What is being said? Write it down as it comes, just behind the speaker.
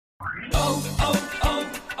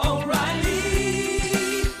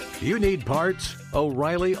O'Reilly. You need parts?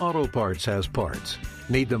 O'Reilly Auto Parts has parts.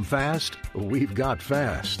 Need them fast? We've got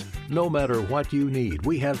fast. No matter what you need,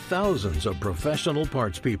 we have thousands of professional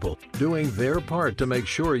parts people doing their part to make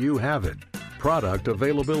sure you have it. Product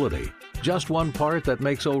availability. Just one part that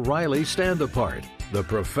makes O'Reilly stand apart. The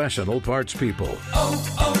professional parts people.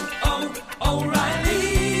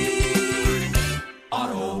 O'Reilly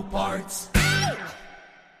Auto Parts.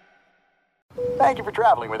 Thank you for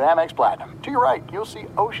traveling with Amex Platinum. To your right, you'll see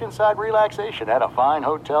oceanside relaxation at a fine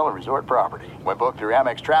hotel and resort property. When booked through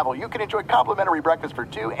Amex Travel, you can enjoy complimentary breakfast for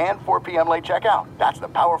 2 and 4 p.m. late checkout. That's the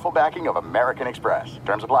powerful backing of American Express.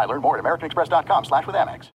 Terms apply. Learn more at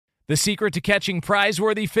americanexpress.com/withAmex. The secret to catching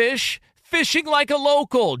prize-worthy fish? Fishing like a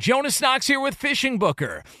local. Jonas Knox here with Fishing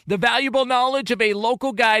Booker. The valuable knowledge of a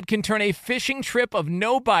local guide can turn a fishing trip of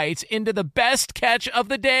no bites into the best catch of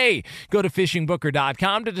the day. Go to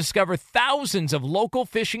fishingbooker.com to discover thousands of local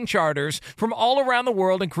fishing charters from all around the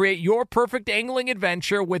world and create your perfect angling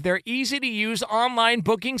adventure with their easy-to-use online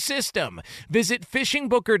booking system. Visit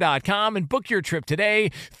fishingbooker.com and book your trip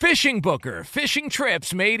today. Fishing Booker. Fishing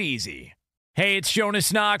trips made easy. Hey, it's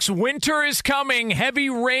Jonas Knox. Winter is coming. Heavy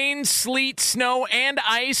rain, sleet, snow, and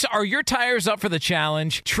ice. Are your tires up for the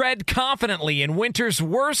challenge? Tread confidently in winter's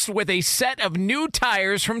worst with a set of new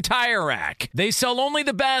tires from Tire Rack. They sell only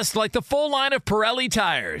the best, like the full line of Pirelli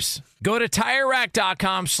tires. Go to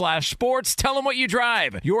TireRack.com/sports. Tell them what you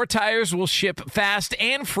drive. Your tires will ship fast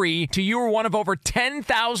and free to you or one of over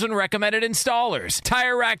 10,000 recommended installers.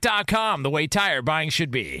 TireRack.com, the way tire buying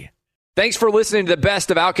should be. Thanks for listening to the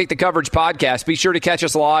Best of Outkick the Coverage podcast. Be sure to catch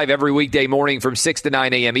us live every weekday morning from 6 to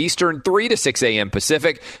 9 a.m. Eastern, 3 to 6 a.m.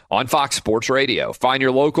 Pacific on Fox Sports Radio. Find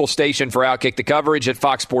your local station for Outkick the Coverage at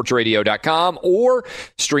foxsportsradio.com or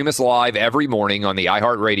stream us live every morning on the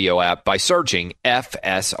iHeartRadio app by searching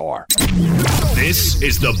FSR. This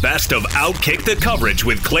is the Best of Outkick the Coverage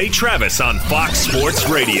with Clay Travis on Fox Sports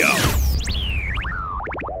Radio.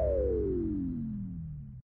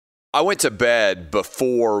 I went to bed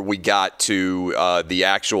before we got to the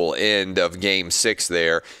actual end of Game 6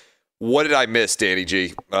 there. What did I miss, Danny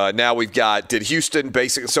G? Now we've got, did Houston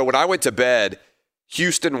basically, so when I went to bed,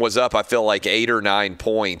 Houston was up, I feel like 8 or 9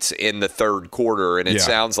 points in the third quarter, and it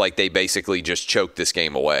sounds like they basically just choked this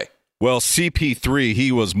game away. Well, CP3,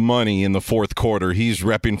 he was money in the fourth quarter. He's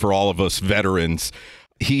repping for all of us veterans.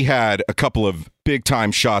 He had a couple of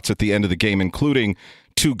big-time shots at the end of the game, including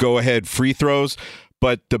 2 go-ahead free throws.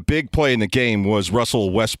 But the big play in the game was Russell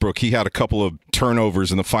Westbrook. He had a couple of turnovers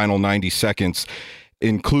in the final 90 seconds,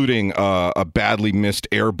 including a badly missed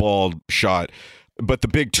air ball shot. But the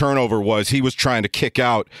big turnover was he was trying to kick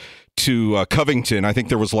out to Covington. I think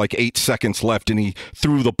there was like 8 seconds left, and he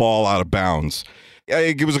threw the ball out of bounds.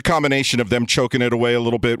 It was a combination of them choking it away a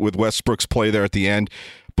little bit with Westbrook's play there at the end.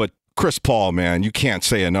 But Chris Paul, man, you can't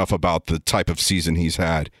say enough about the type of season he's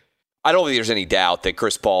had. I don't think there's any doubt that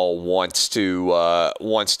Chris Paul wants to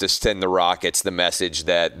send the Rockets the message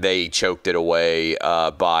that they choked it away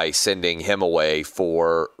by sending him away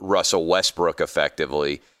for Russell Westbrook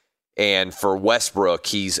effectively. And for Westbrook,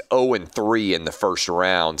 he's 0-3 in the first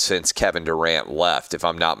round since Kevin Durant left, if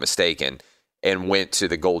I'm not mistaken, and went to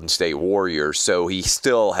the Golden State Warriors. So he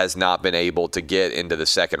still has not been able to get into the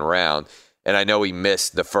second round. And I know he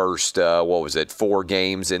missed the first, 4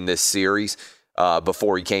 games in this series.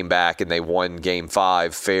 Before he came back, and they won Game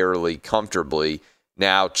 5 fairly comfortably.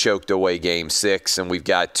 Now choked away Game 6, and we've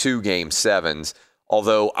got 2 Game 7s,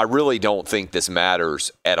 although I really don't think this matters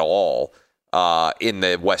at all in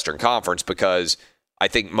the Western Conference, because I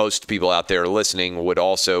think most people out there listening would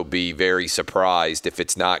also be very surprised if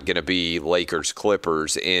it's not going to be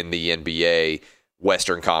Lakers-Clippers in the NBA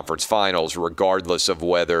Western Conference Finals, regardless of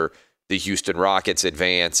whether the Houston Rockets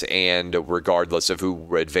advance and regardless of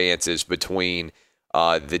who advances between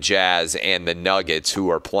the Jazz and the Nuggets, who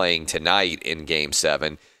are playing tonight in Game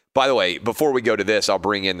 7. By the way, before we go to this, I'll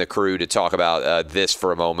bring in the crew to talk about this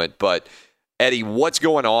for a moment. But, Eddie, what's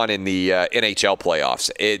going on in the NHL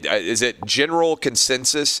playoffs? Is it general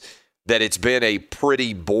consensus that it's been a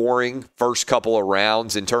pretty boring first couple of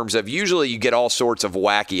rounds in terms of usually you get all sorts of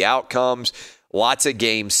wacky outcomes, lots of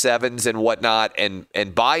Game 7s and whatnot, and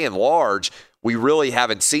by and large, we really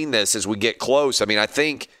haven't seen this as we get close. I mean, I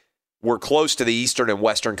think we're close to the Eastern and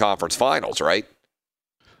Western Conference Finals, right?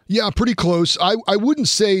 Yeah, pretty close. I wouldn't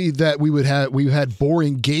say that we've had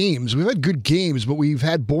boring games. We've had good games, but we've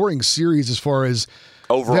had boring series as far as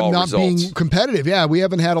overall them not results being competitive. Yeah, we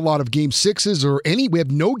haven't had a lot of Game 6s or any. We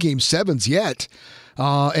have no Game 7s yet.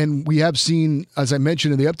 And we have seen, as I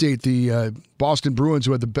mentioned in the update, the Boston Bruins,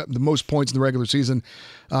 who had the most points in the regular season,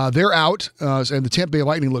 they're out, and the Tampa Bay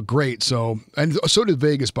Lightning look great. And so did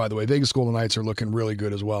Vegas, by the way. Vegas Golden Knights are looking really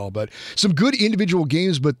good as well. But some good individual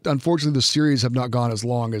games, but unfortunately the series have not gone as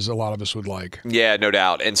long as a lot of us would like. Yeah, no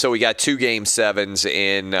doubt. And so we got 2 Game 7s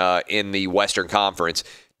in the Western Conference.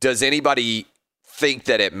 Does anybody think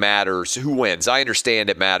that it matters who wins? I understand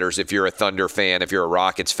it matters if you're a Thunder fan, if you're a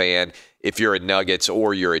Rockets fan, if you're a Nuggets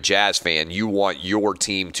or you're a Jazz fan. You want your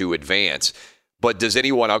team to advance. But does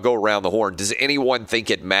anyone, I'll go around the horn, does anyone think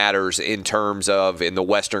it matters in terms of, in the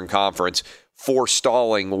Western Conference,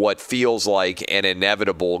 forestalling what feels like an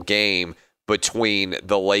inevitable game between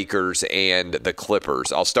the Lakers and the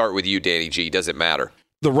Clippers? I'll start with you, Danny G. Does it matter?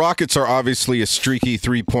 The Rockets are obviously a streaky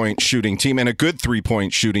three-point shooting team, and a good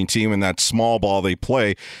three-point shooting team, and that small ball they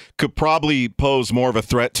play could probably pose more of a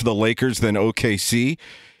threat to the Lakers than OKC,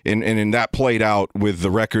 and that played out with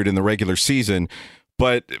the record in the regular season.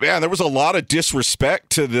 But, man, there was a lot of disrespect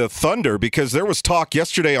to the Thunder because there was talk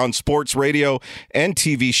yesterday on sports radio and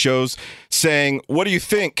TV shows saying, what do you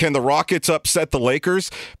think? Can the Rockets upset the Lakers?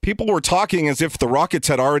 People were talking as if the Rockets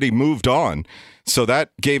had already moved on. So that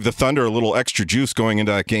gave the Thunder a little extra juice going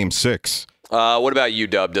into that Game 6. What about you,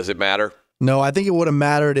 Dub? Does it matter? No, I think it would have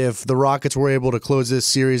mattered if the Rockets were able to close this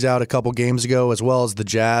series out a couple games ago, as well as the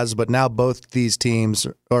Jazz. But now both these teams,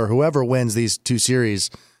 or whoever wins these 2 series,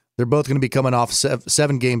 they're both going to be coming off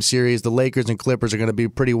 7-game series. The Lakers and Clippers are going to be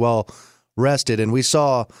pretty well rested. And we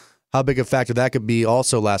saw how big a factor that could be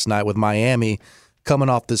also last night with Miami coming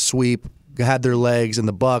off the sweep, had their legs, and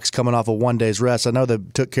the Bucks coming off a 1 day's rest. I know they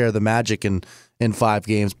took care of the Magic in 5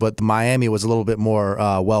 games, but the Miami was a little bit more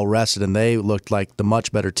well-rested, and they looked like the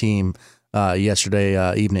much better team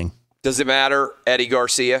yesterday evening. Does it matter, Eddie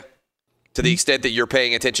Garcia? To the extent that you're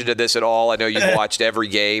paying attention to this at all, I know you've watched every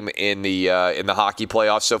game in the hockey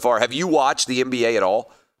playoffs so far. Have you watched the NBA at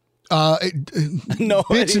all? No,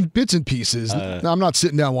 bits and pieces. I'm not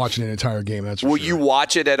sitting down watching an entire game. That's for will sure. you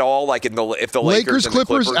watch it at all? Like if the Lakers and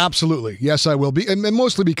Clippers, the Clippers? Absolutely. Yes, I will be, and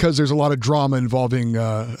mostly because there's a lot of drama involving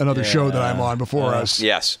another show that I'm on before us.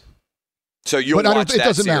 Yes. So you'll watch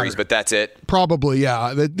that series, matter. But that's it? Probably,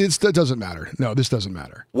 yeah. That doesn't matter. No, this doesn't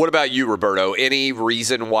matter. What about you, Roberto? Any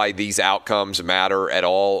reason why these outcomes matter at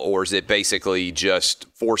all, or is it basically just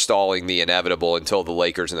forestalling the inevitable until the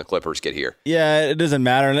Lakers and the Clippers get here? Yeah, it doesn't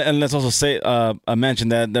matter. And let's also say, I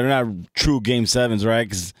mentioned that they're not true Game 7s, right?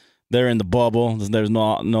 Because they're in the bubble. There's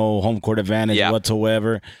no home court advantage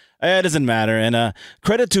whatsoever. It doesn't matter. And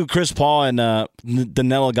credit to Chris Paul and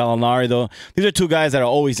Danilo Gallinari, though. These are 2 guys that are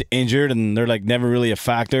always injured, and they're like never really a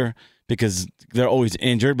factor because they're always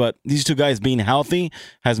injured. But these 2 guys being healthy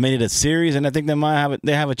has made it a series, and I think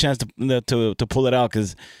they have a chance to pull it out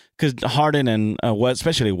because Harden and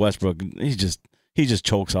especially Westbrook, he just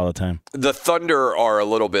chokes all the time. The Thunder are a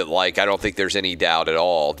little bit like, I don't think there's any doubt at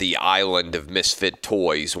all, the island of misfit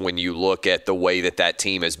toys when you look at the way that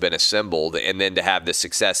team has been assembled. And then to have the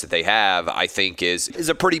success that they have, I think is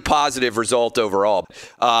a pretty positive result overall.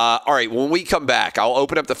 All right, when we come back, I'll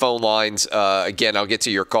open up the phone lines. Again, I'll get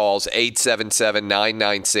to your calls,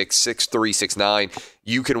 877-996-6369.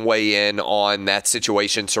 You can weigh in on that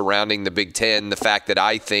situation surrounding the Big Ten, the fact that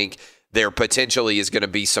I think there potentially is going to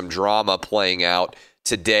be some drama playing out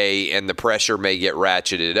today, and the pressure may get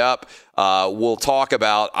ratcheted up. We'll talk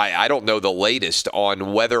about, I don't know the latest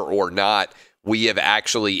on whether or not we have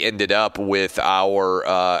actually ended up with our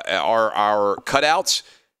cutouts.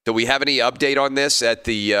 Do we have any update on this at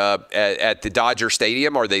the Dodger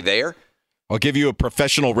Stadium? Are they there? I'll give you a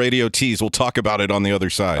professional radio tease. We'll talk about it on the other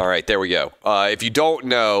side. All right, there we go. If you don't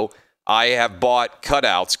know, I have bought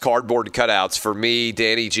cardboard cutouts for me,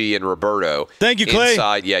 Danny G, and Roberto. Thank you, Clay.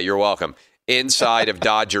 Yeah, you're welcome. Inside of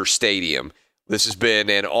Dodger Stadium. This has been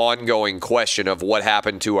an ongoing question of what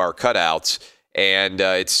happened to our cutouts, and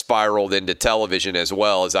it's spiraled into television as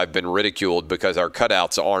well, as I've been ridiculed because our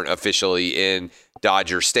cutouts aren't officially in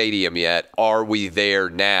Dodger Stadium yet. Are we there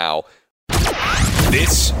now?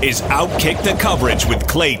 This is Outkick the Coverage with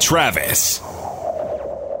Clay Travis.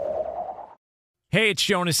 Hey, it's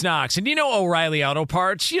Jonas Knox, and you know O'Reilly Auto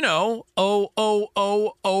Parts? You know,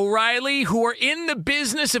 O'Reilly, who are in the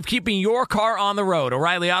business of keeping your car on the road.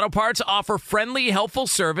 O'Reilly Auto Parts offer friendly, helpful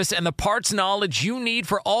service and the parts knowledge you need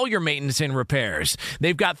for all your maintenance and repairs.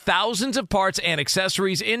 They've got thousands of parts and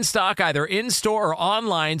accessories in stock, either in-store or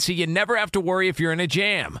online, so you never have to worry if you're in a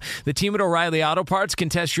jam. The team at O'Reilly Auto Parts can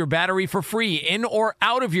test your battery for free, in or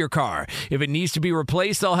out of your car. If it needs to be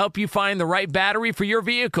replaced, they'll help you find the right battery for your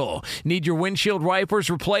vehicle. Need your windshield windshield wipers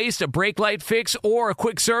replaced, a brake light fix, or a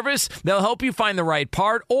quick service, they'll help you find the right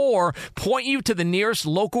part or point you to the nearest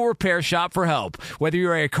local repair shop for help. Whether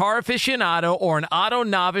you're a car aficionado or an auto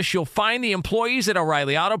novice, you'll find the employees at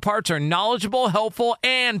O'Reilly Auto Parts are knowledgeable, helpful,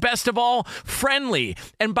 and best of all, friendly.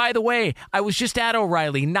 And by the way, I was just at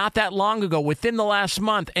O'Reilly not that long ago, within the last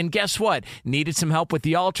month, and guess what? Needed some help with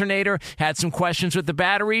the alternator, had some questions with the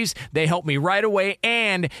batteries. They helped me right away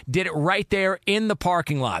and did it right there in the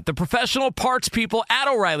parking lot. The professional parts people at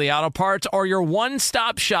O'Reilly Auto Parts are your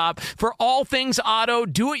one-stop shop for all things auto,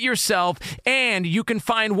 do-it-yourself, and you can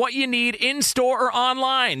find what you need in-store or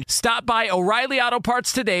online. Stop by O'Reilly Auto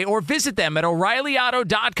Parts today or visit them at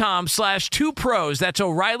O'ReillyAuto.com/2pros. That's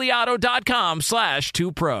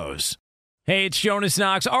O'ReillyAuto.com/2pros. Hey, it's Jonas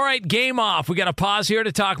Knox. All right, game off. We got to pause here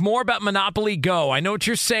to talk more about Monopoly Go. I know what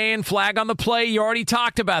you're saying, flag on the play. You already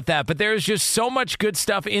talked about that, but there's just so much good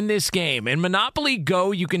stuff in this game. In Monopoly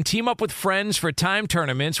Go, you can team up with friends for time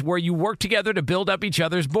tournaments where you work together to build up each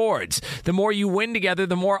other's boards. The more you win together,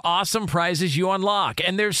 the more awesome prizes you unlock.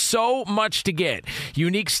 And there's so much to get.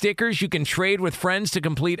 Unique stickers you can trade with friends to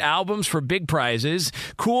complete albums for big prizes.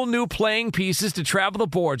 Cool new playing pieces to travel the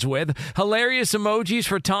boards with. Hilarious emojis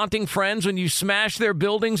for taunting friends when you smash their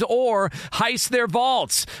buildings or heist their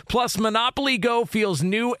vaults. Plus, Monopoly Go feels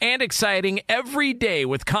new and exciting every day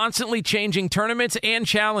with constantly changing tournaments and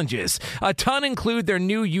challenges. A ton include their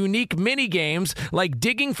new unique mini games like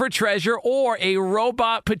digging for treasure or a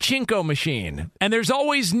robot pachinko machine. And there's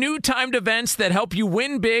always new timed events that help you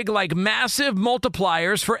win big, like massive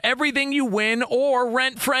multipliers for everything you win or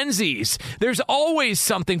rent frenzies. There's always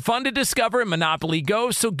something fun to discover in Monopoly Go,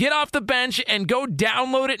 so get off the bench and go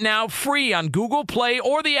download it now free on Google Play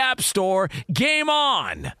or the App Store. Game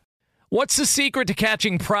on! What's the secret to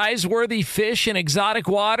catching prize-worthy fish in exotic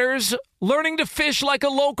waters? Learning to fish like a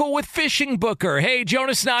local with Fishing Booker. Hey,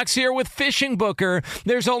 Jonas Knox here with Fishing Booker.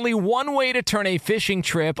 There's only one way to turn a fishing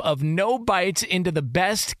trip of no bites into the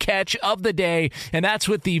best catch of the day, and that's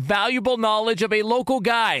with the valuable knowledge of a local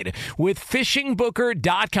guide. With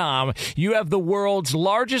FishingBooker.com, you have the world's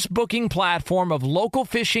largest booking platform of local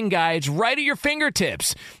fishing guides right at your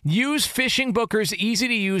fingertips. Use Fishing Booker's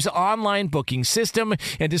easy-to-use online booking system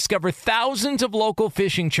and discover thousands of local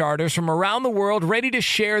fishing charters from around the world ready to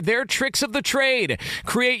share their tricks of the trade.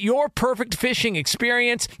 Create your perfect fishing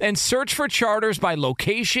experience and search for charters by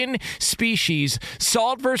location, species,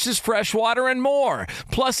 salt versus freshwater, and more.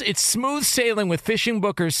 Plus, it's smooth sailing with Fishing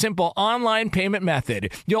Booker's simple online payment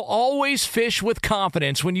method. You'll always fish with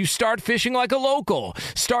confidence when you start fishing like a local.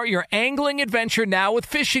 Start your angling adventure now with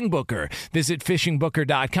Fishing Booker. Visit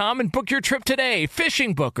FishingBooker.com and book your trip today.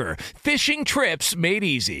 Fishing Booker. Fishing trips made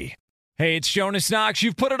easy. Hey, it's Jonas Knox.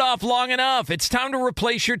 You've put it off long enough. It's time to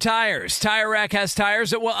replace your tires. Tire Rack has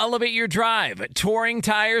tires that will elevate your drive. Touring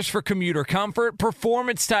tires for commuter comfort,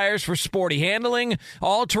 performance tires for sporty handling,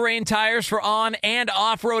 all-terrain tires for on- and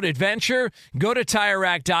off-road adventure. Go to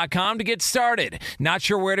TireRack.com to get started. Not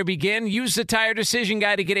sure where to begin? Use the Tire Decision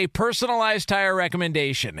Guide to get a personalized tire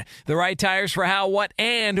recommendation. The right tires for how, what,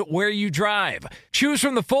 and where you drive. Choose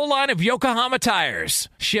from the full line of Yokohama tires.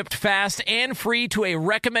 Shipped fast and free to a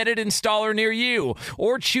recommended installer near you,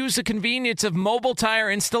 or choose the convenience of mobile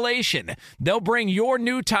tire installation. They'll bring your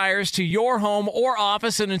new tires to your home or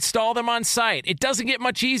office and install them on site. It doesn't get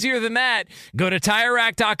much easier than that. Go to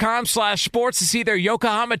TireRack.com/sports to see their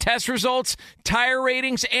Yokohama test results, tire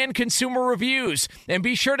ratings, and consumer reviews. And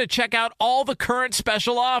be sure to check out all the current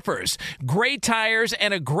special offers. Great tires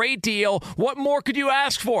and a great deal. What more could you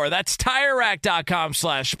ask for? That's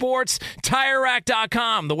TireRack.com/sports.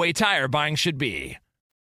 TireRack.com, the way tire buying should be.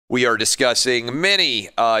 We are discussing many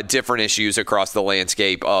different issues across the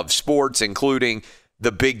landscape of sports, including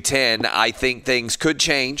the Big Ten. I think things could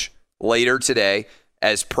change later today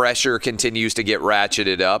as pressure continues to get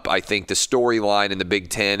ratcheted up. I think the storyline in the Big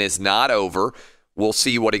Ten is not over. We'll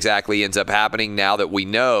see what exactly ends up happening now that we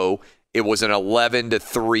know it was an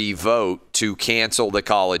 11-3 vote to cancel the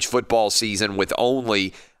college football season, with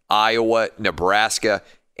only Iowa, Nebraska,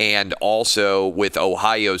 and also with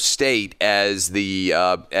Ohio State as the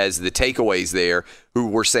takeaways there, who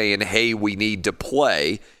were saying, hey, we need to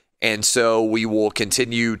play. And so we will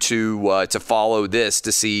continue to follow this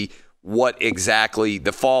to see what exactly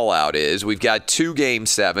the fallout is. We've got 2 Game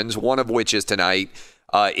 7s, one of which is tonight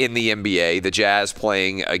in the NBA, the Jazz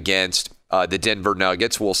playing against the Denver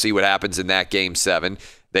Nuggets. We'll see what happens in that Game 7.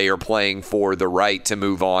 They are playing for the right to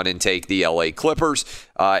move on and take the LA Clippers.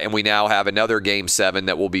 And we now have another Game 7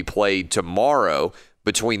 that will be played tomorrow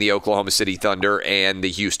between the Oklahoma City Thunder and the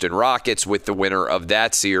Houston Rockets, with the winner of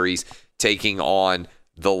that series taking on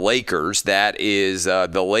the Lakers. That is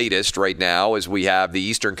the latest right now as we have the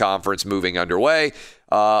Eastern Conference moving underway.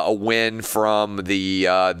 A win from the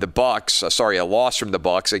Bucks. A loss from the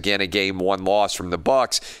Bucks. Again, a Game 1 loss from the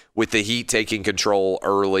Bucks, with the Heat taking control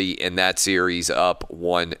early in that series, up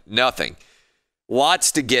 1-0.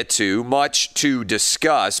 Lots to get to, much to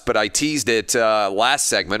discuss, but I teased it last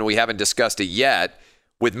segment. We haven't discussed it yet.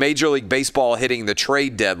 With Major League Baseball hitting the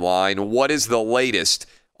trade deadline, what is the latest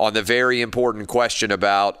on the very important question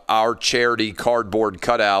about our charity cardboard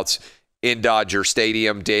cutouts in Dodger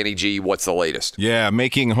Stadium? Danny G, what's the latest? Yeah,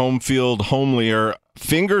 making home field homelier.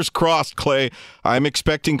 Fingers crossed, Clay. I'm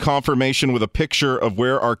expecting confirmation with a picture of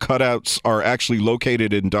where our cutouts are actually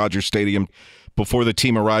located in Dodger Stadium before the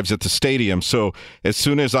team arrives at the stadium. So as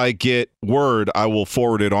soon as I get word, I will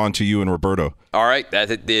forward it on to you and Roberto. All right, that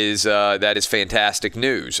is fantastic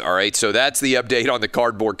news. All right, so that's the update on the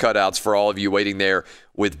cardboard cutouts for all of you waiting there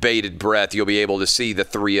with bated breath. You'll be able to see the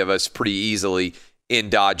three of us pretty easily in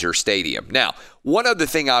Dodger Stadium. Now, one other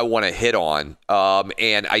thing I want to hit on,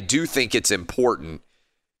 and I do think it's important,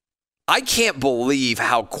 I can't believe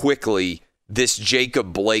how quickly this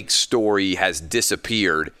Jacob Blake story has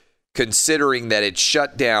disappeared, considering that it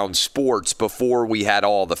shut down sports before we had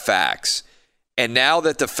all the facts. And now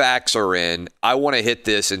that the facts are in, I want to hit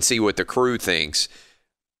this and see what the crew thinks.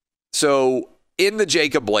 So, in the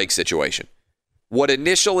Jacob Blake situation, what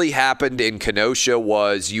initially happened in Kenosha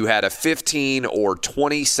was you had a 15 or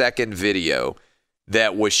 20-second video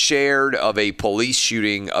that was shared of a police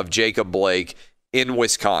shooting of Jacob Blake in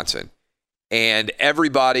Wisconsin. And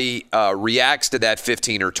everybody reacts to that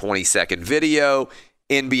 15 or 20-second video.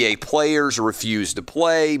 NBA players refuse to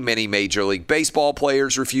play. Many Major League Baseball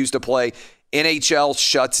players refuse to play. NHL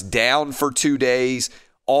shuts down for 2 days.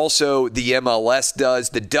 Also, the MLS does.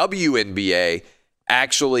 The WNBA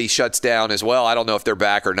actually shuts down as well. I don't know if they're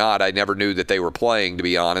back or not. I never knew that they were playing, to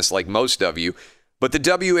be honest, like most of you. But the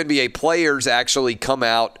WNBA players actually come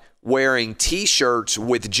out wearing T-shirts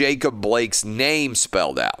with Jacob Blake's name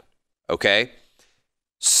spelled out. Okay?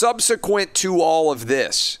 Subsequent to all of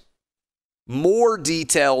this, more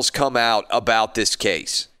details come out about this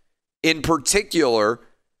case. In particular,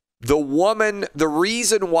 the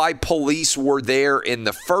reason why police were there in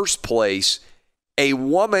the first place, a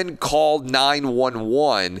woman called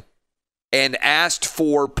 911 and asked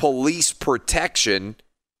for police protection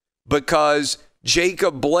because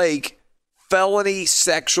Jacob Blake felony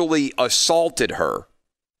sexually assaulted her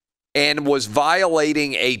and was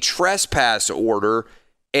violating a trespass order.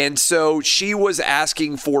 And so she was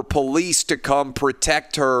asking for police to come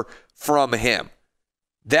protect her from him.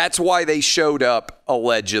 That's why they showed up,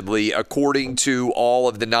 allegedly, according to all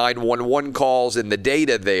of the 911 calls and the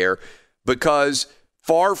data there, because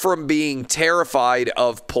far from being terrified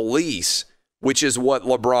of police, which is what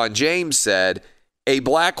LeBron James said, a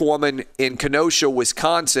black woman in Kenosha,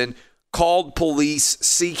 Wisconsin, called police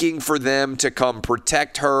seeking for them to come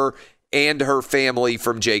protect her and her family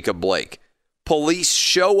from Jacob Blake. Police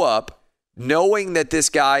show up knowing that this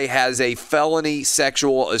guy has a felony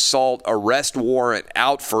sexual assault arrest warrant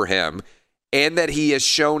out for him and that he has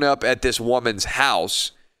shown up at this woman's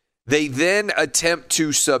house. They then attempt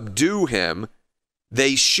to subdue him.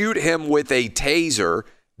 They shoot him with a taser.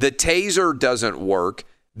 The taser doesn't work.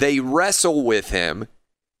 They wrestle with him.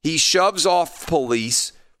 He shoves off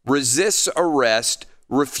police, resists arrest,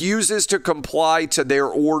 refuses to comply to their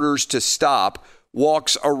orders to stop,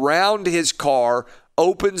 walks around his car,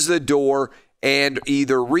 opens the door, and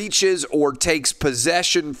either reaches or takes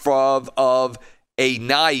possession of a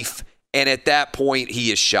knife, and at that point,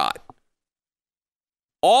 he is shot.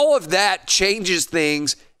 All of that changes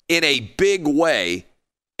things in a big way,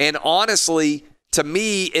 and honestly, to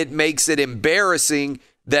me, it makes it embarrassing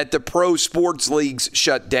that the pro sports leagues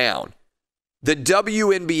shut down. The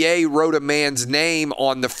WNBA wrote a man's name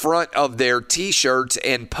on the front of their T-shirts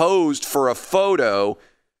and posed for a photo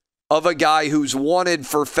of a guy who's wanted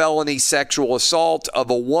for felony sexual assault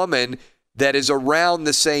of a woman that is around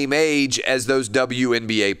the same age as those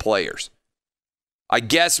WNBA players. I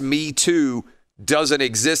guess Me Too doesn't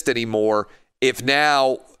exist anymore if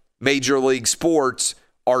now Major League Sports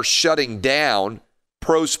are shutting down,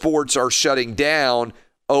 pro sports are shutting down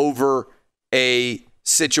over a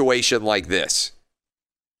situation like this.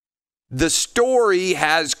 The story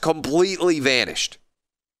has completely vanished.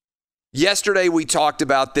 Yesterday we talked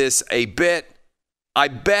about this a bit. I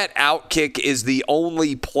bet Outkick is the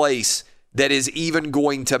only place that is even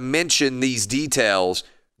going to mention these details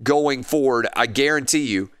going forward. I guarantee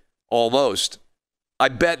you, almost. I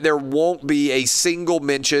bet there won't be a single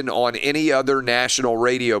mention on any other national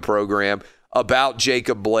radio program about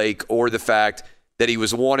Jacob Blake or the fact that he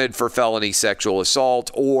was wanted for felony sexual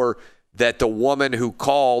assault, or that the woman who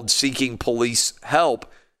called seeking police help,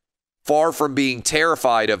 far from being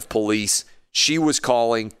terrified of police, she was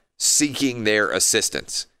calling seeking their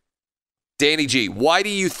assistance. Danny G, why do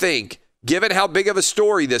you think, given how big of a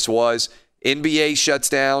story this was, NBA shuts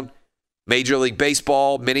down, Major League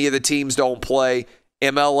Baseball, many of the teams don't play,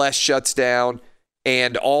 MLS shuts down,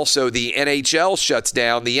 and also the NHL shuts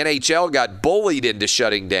down. The NHL got bullied into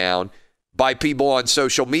shutting down by people on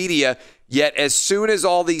social media, yet as soon as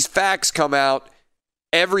all these facts come out,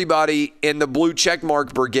 everybody in the blue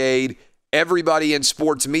checkmark brigade, everybody in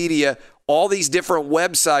sports media, all these different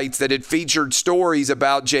websites that had featured stories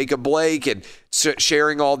about Jacob Blake and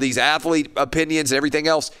sharing all these athlete opinions and everything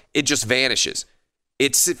else, it just vanishes.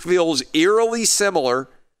 It feels eerily similar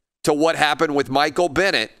to what happened with Michael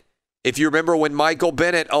Bennett. If you remember when Michael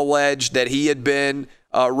Bennett alleged that he had been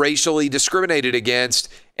racially discriminated against,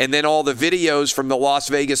 and then all the videos from the Las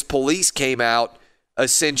Vegas police came out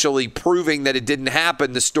essentially proving that it didn't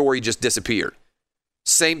happen, the story just disappeared.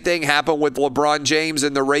 Same thing happened with LeBron James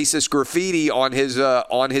and the racist graffiti on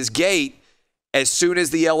his gate. As soon as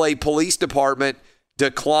the LA Police Department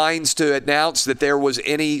declines to announce that there was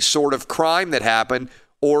any sort of crime that happened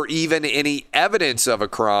or even any evidence of a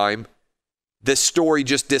crime, the story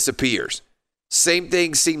just disappears. Same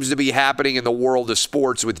thing seems to be happening in the world of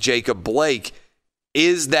sports with Jacob Blake.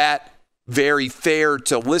 Is that very fair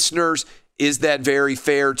to listeners? Is that very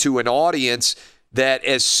fair to an audience that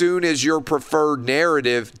as soon as your preferred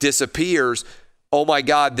narrative disappears, oh my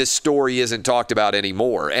God, this story isn't talked about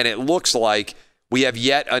anymore? And it looks like we have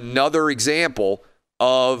yet another example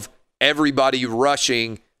of everybody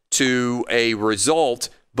rushing to a result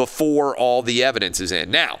before all the evidence is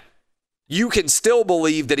in. Now, you can still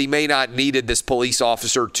believe that he may not needed this police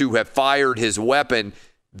officer to have fired his weapon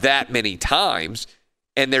that many times,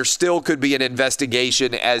 and there still could be an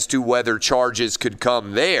investigation as to whether charges could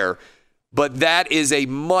come there. But that is a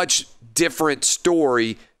much different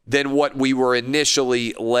story than what we were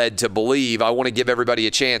initially led to believe. I want to give everybody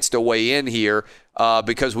a chance to weigh in here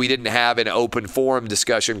because we didn't have an open forum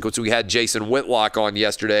discussion because we had Jason Whitlock on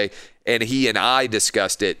yesterday, and he and I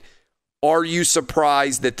discussed it. Are you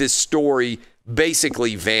surprised that this story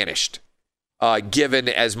basically vanished, given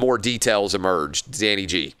as more details emerged? Danny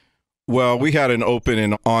G. Well, we had an open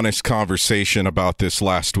and honest conversation about this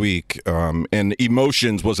last week, and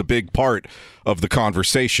emotions was a big part of the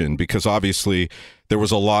conversation because obviously there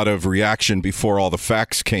was a lot of reaction before all the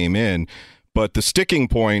facts came in. But the sticking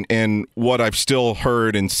point and what I've still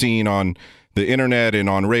heard and seen on the internet and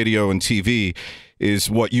on radio and TV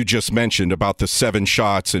is what you just mentioned about the 7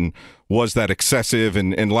 shots and was that excessive?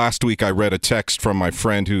 And last week I read a text from my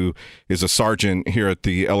friend who is a sergeant here at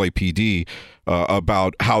the LAPD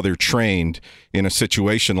about how they're trained in a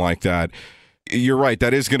situation like that. You're right,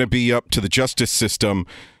 that is going to be up to the justice system,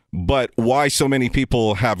 but why so many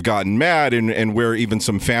people have gotten mad and where even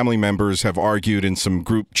some family members have argued in some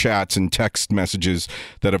group chats and text messages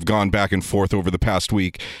that have gone back and forth over the past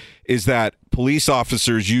week is that police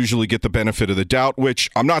officers usually get the benefit of the doubt, which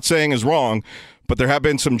I'm not saying is wrong, but there have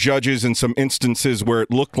been some judges in some instances where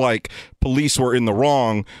it looked like police were in the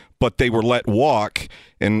wrong, but they were let walk.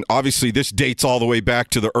 And obviously this dates all the way back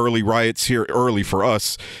to the early riots here, early for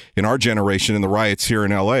us in our generation, and the riots here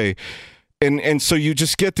in LA. And so you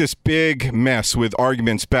just get this big mess with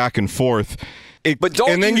arguments back and forth. But don't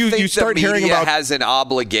and then you think you start the media hearing about has an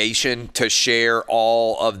obligation to share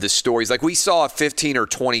all of the stories? Like we saw a 15 or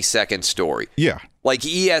 20 second story. Yeah. Like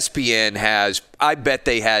ESPN has, I bet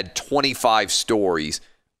they had 25 stories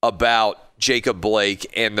about Jacob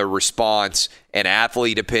Blake and the response and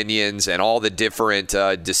athlete opinions and all the different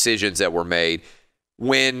decisions that were made.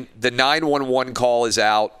 When the 911 call is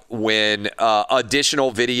out, when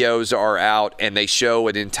additional videos are out and they show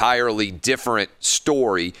an entirely different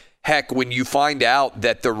story. Heck, when you find out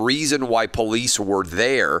that the reason why police were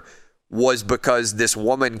there was because this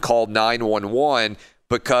woman called 911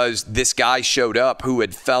 because this guy showed up who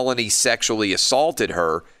had felony sexually assaulted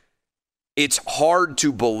her, it's hard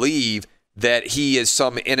to believe that he is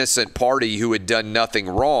some innocent party who had done nothing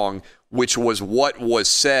wrong, which was what was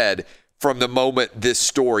said from the moment this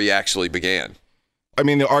story actually began. I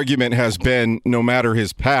mean, the argument has been no matter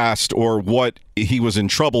his past or what he was in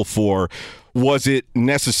trouble for, was it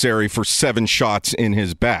necessary for 7 shots in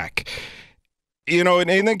his back? You know,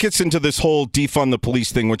 and that gets into this whole defund the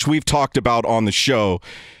police thing, which we've talked about on the show.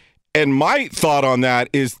 And my thought on that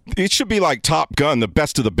is it should be like Top Gun, the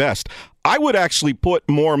best of the best. I would actually put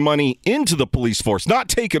more money into the police force, not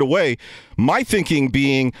take it away. My thinking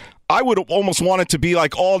being I would almost want it to be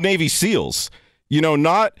like all Navy SEALs.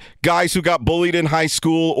 Not guys who got bullied in high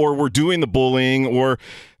school or were doing the bullying or,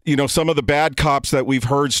 some of the bad cops that we've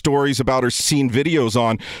heard stories about or seen videos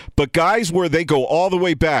on, but guys where they go all the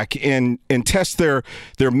way back and test their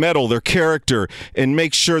mettle, their character, and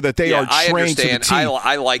make sure that they are trained to the T.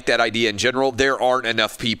 I like that idea in general. There aren't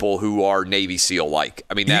enough people who are Navy SEAL-like.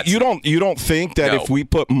 I mean, you don't think that if we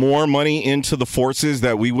put more money into the forces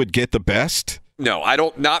that we would get the best? No, I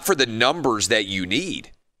don't. Not for the numbers that you need.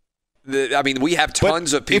 We have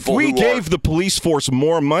tons of people. If we gave the police force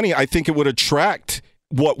more money, I think it would attract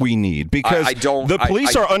what we need, because the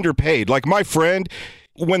police are underpaid. Like my friend,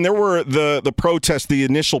 when there were the protests, the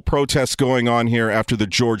initial protests going on here after the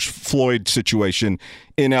George Floyd situation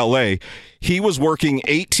in LA, he was working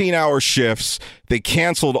 18-hour shifts. They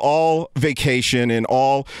canceled all vacation and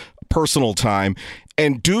all personal time.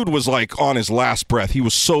 And dude was like on his last breath. He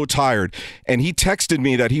was so tired. And he texted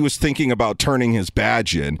me that he was thinking about turning his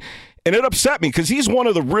badge in. And it upset me because he's one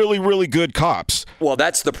of the really, really good cops. Well,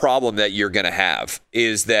 that's the problem that you're going to have,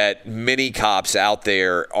 is that many cops out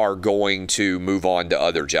there are going to move on to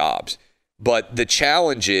other jobs. But the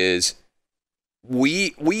challenge is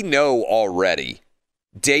we know already,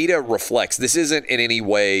 data reflects, this isn't in any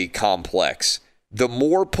way complex. The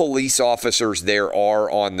more police officers there are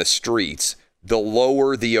on the streets, the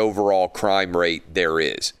lower the overall crime rate there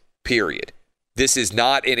is, period. This is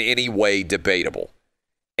not in any way debatable.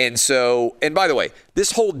 And so, and by the way,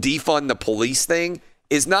 this whole defund the police thing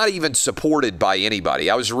is not even supported by anybody.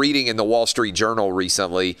 I was reading in the Wall Street Journal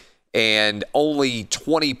recently, and only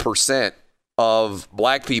 20% of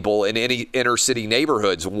black people in any inner city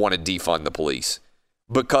neighborhoods want to defund the police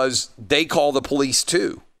because they call the police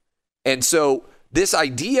too. And so this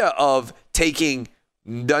idea of taking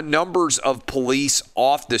the numbers of police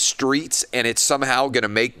off the streets and it's somehow going to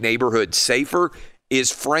make neighborhoods safer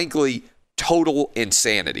is frankly total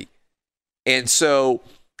insanity. And so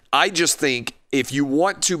I just think if you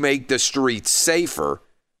want to make the streets safer,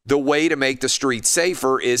 the way to make the streets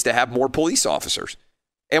safer is to have more police officers.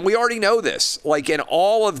 And we already know this. Like in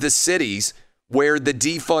all of the cities where the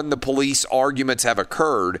defund the police arguments have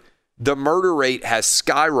occurred, the murder rate has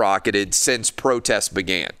skyrocketed since protests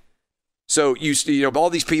began. So all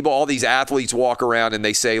these people, all these athletes walk around and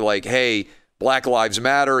they say like, hey, Black Lives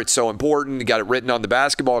Matter. It's so important. You got it written on the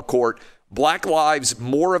basketball court. Black lives,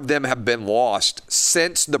 more of them have been lost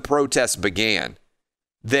since the protests began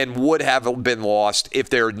than would have been lost if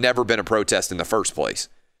there had never been a protest in the first place.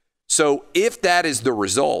 So if that is the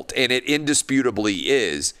result, and it indisputably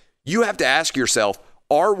is, you have to ask yourself,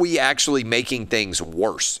 are we actually making things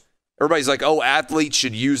worse? Everybody's like, oh, athletes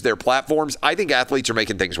should use their platforms. I think athletes are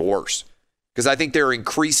making things worse because I think they're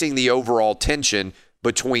increasing the overall tension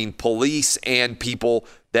between police and people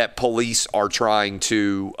that police are trying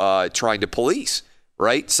to police,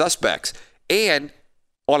 right? Suspects. And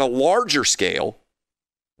on a larger scale,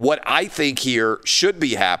 what I think here should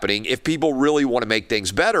be happening if people really want to make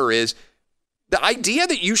things better is the idea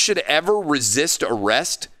that you should ever resist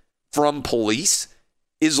arrest from police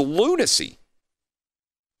is lunacy.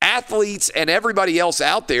 Athletes and everybody else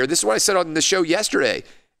out there, this is what I said on the show yesterday.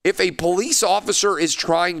 If a police officer is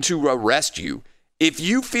trying to arrest you, if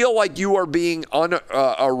you feel like you are being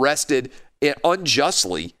arrested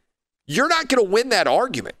unjustly, you're not going to win that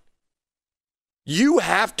argument. You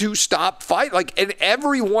have to stop fighting. Like in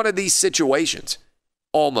every one of these situations,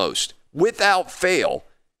 almost without fail,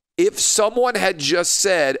 if someone had just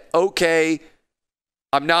said, okay,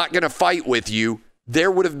 I'm not going to fight with you,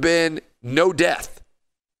 there would have been no death.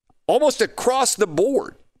 Almost across the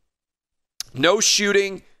board. No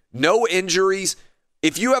shooting, no injuries.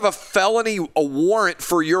 If you have a warrant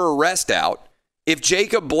for your arrest out, if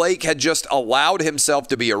Jacob Blake had just allowed himself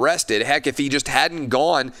to be arrested, heck, if he just hadn't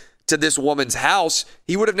gone to this woman's house,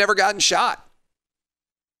 he would have never gotten shot.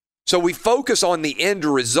 So we focus on the end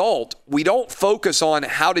result. We don't focus on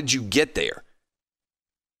how did you get there.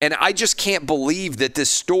 And I just can't believe that this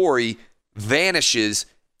story vanishes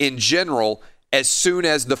in general as soon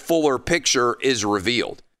as the fuller picture is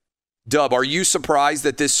revealed. Dub, are you surprised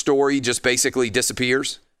that this story just basically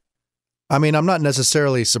disappears? I mean, I'm not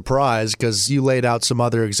necessarily surprised because you laid out some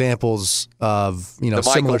other examples of, the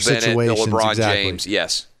similar situations. The LeBron exactly. James,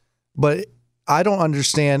 yes. But I don't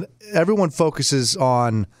understand. Everyone focuses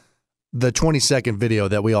on the 20-second video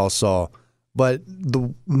that we all saw. But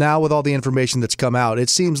now with all the information that's come out, it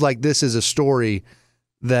seems like this is a story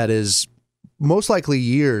that is most likely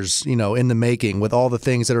years, in the making with all the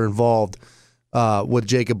things that are involved with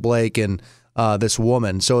Jacob Blake and this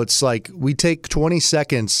woman. So it's like we take 20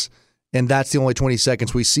 seconds and that's the only 20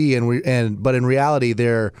 seconds we see. But in reality,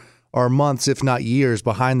 there are months, if not years,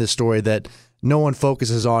 behind this story that no one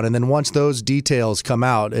focuses on. And then once those details come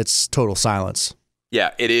out, it's total silence.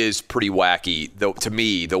 Yeah, it is pretty wacky, though, to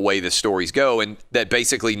me, the way the stories go, and that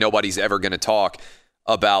basically nobody's ever going to talk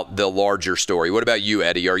about the larger story. What about you,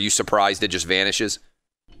 Eddie? Are you surprised it just vanishes?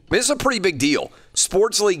 I mean, this is a pretty big deal.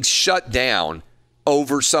 Sports leagues shut down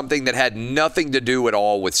over something that had nothing to do at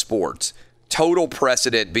all with sports. Total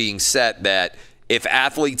precedent being set that if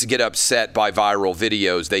athletes get upset by viral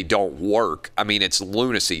videos, they don't work. I mean, it's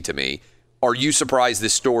lunacy to me. Are you surprised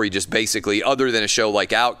this story just basically, other than a show like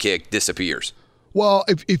Outkick, disappears? Well,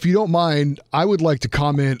 if you don't mind, I would like to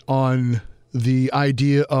comment on the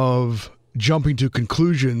idea of jumping to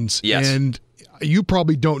conclusions. Yes. And you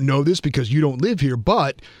probably don't know this because you don't live here,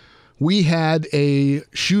 but we had a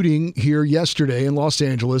shooting here yesterday in Los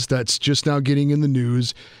Angeles that's just now getting in the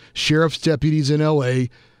news. Sheriff's deputies in L.A.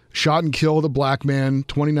 shot and killed a black man,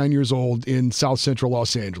 29 years old, in South Central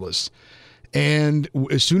Los Angeles. And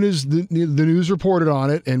as soon as the news reported on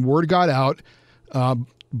it and word got out,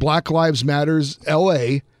 Black Lives Matters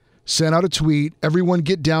LA sent out a tweet, everyone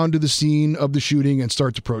get down to the scene of the shooting and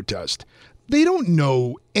start to protest. They don't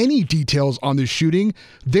know any details on this shooting.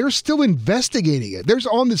 They're still investigating it. They're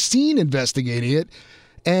on the scene investigating it,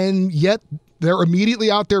 and yet they're immediately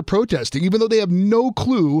out there protesting, even though they have no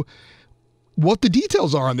clue what the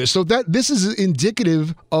details are on this. So this is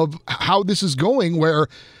indicative of how this is going, where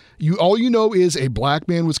all you know is a black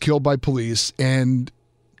man was killed by police, and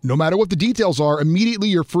no matter what the details are, immediately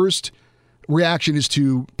your first reaction is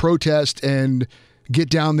to protest and get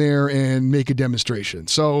down there and make a demonstration.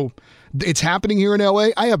 So it's happening here in LA.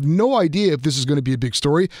 I have no idea if this is going to be a big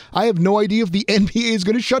story. I have no idea if the NBA is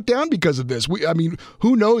going to shut down because of this.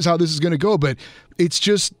 Who knows how this is going to go, but it's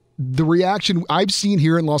just the reaction I've seen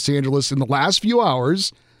here in Los Angeles in the last few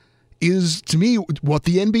hours is, to me, what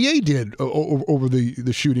the NBA did over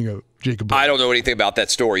the shooting of Jacob Blake. I don't know anything about that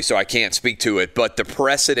story, so I can't speak to it. But the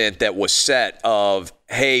precedent that was set of,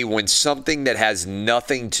 hey, when something that has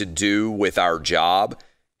nothing to do with our job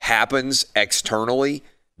happens externally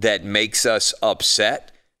that makes us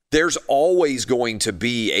upset, there's always going to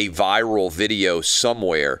be a viral video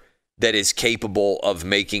somewhere that is capable of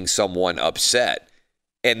making someone upset.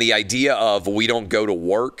 And the idea of we don't go to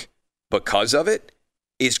work because of it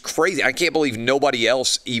is crazy. I can't believe nobody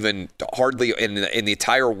else, even hardly in the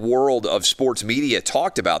entire world of sports media,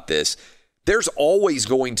 talked about this. There's always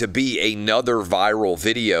going to be another viral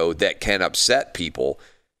video that can upset people.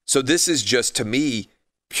 So this is just, to me,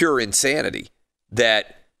 pure insanity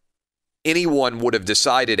that anyone would have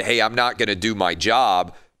decided, hey, I'm not going to do my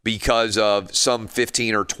job because of some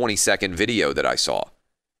 15 or 20 second video that I saw.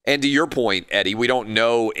 And to your point, Eddie, we don't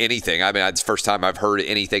know anything. I mean, it's the first time I've heard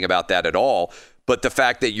anything about that at all. But the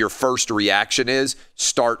fact that your first reaction is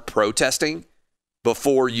start protesting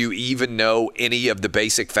before you even know any of the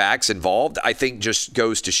basic facts involved, I think just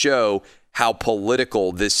goes to show how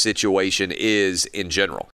political this situation is in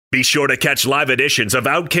general. Be sure to catch live editions of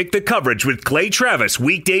Outkick the Coverage with Clay Travis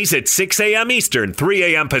weekdays at 6 a.m. Eastern,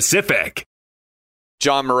 3 a.m. Pacific.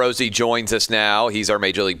 John Morosi joins us now. He's our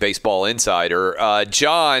Major League Baseball insider.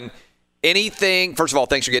 John, anything, first of all,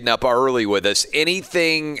 thanks for getting up early with us.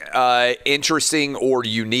 Anything interesting or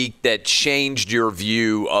unique that changed your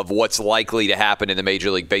view of what's likely to happen in the Major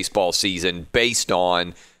League Baseball season based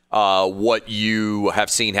on what you have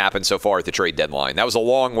seen happen so far at the trade deadline? That was a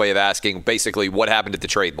long way of asking basically what happened at the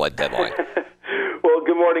trade deadline. Well,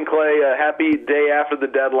 good morning, Clay. Happy day after the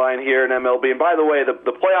deadline here in MLB. And by the way,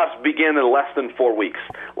 the playoffs begin in less than 4 weeks.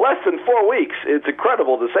 Less than 4 weeks. It's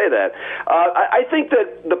incredible to say that. I think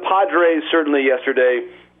that the Padres certainly yesterday,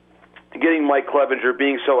 getting Mike Clevinger,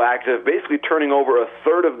 being so active, basically turning over a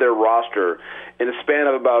third of their roster in a span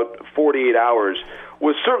of about 48 hours,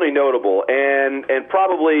 was certainly notable and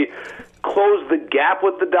probably close the gap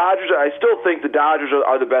with the Dodgers. I still think the Dodgers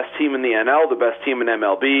are the best team in the NL, the best team in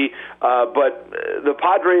MLB, but the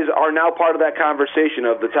Padres are now part of that conversation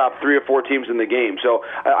of the top 3 or 4 teams in the game. So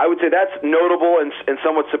I would say that's notable and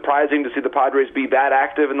somewhat surprising to see the Padres be that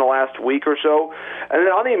active in the last week or so. And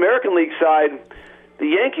then on the American League side, the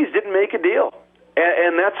Yankees didn't make a deal.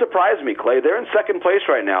 And that surprised me, Clay. They're in second place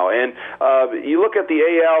right now. And you look at the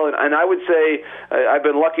AL, and I would say I've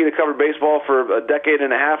been lucky to cover baseball for a decade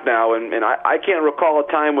and a half now, and I can't recall a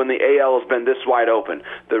time when the AL has been this wide open.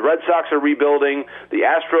 The Red Sox are rebuilding. The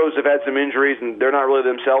Astros have had some injuries, and they're not really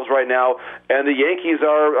themselves right now. And the Yankees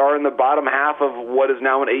are in the bottom half of what is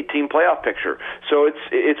now an 18 playoff picture. So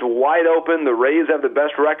it's wide open. The Rays have the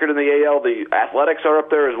best record in the AL. The Athletics are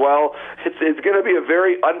up there as well. It's going to be a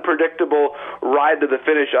very unpredictable ride to the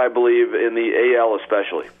finish, I believe, in the AL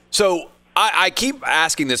especially. So I keep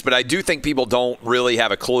asking this, but I do think people don't really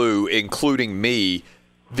have a clue, including me.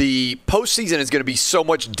 the postseason is going to be so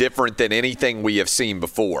much different than anything we have seen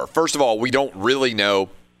before. First of all, we don't really know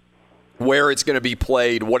where it's going to be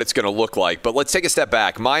played, what it's going to look like. But let's take a step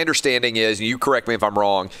back. My understanding is, and you correct me if I'm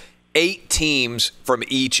wrong, 8 teams from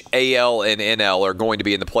each AL and NL are going to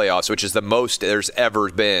be in the playoffs, which is the most there's ever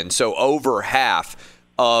been. So over half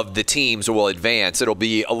of the teams will advance. It'll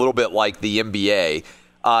be a little bit like the NBA.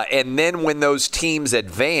 And then when those teams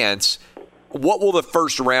advance, what will the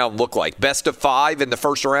first round look like? Best of 5 in the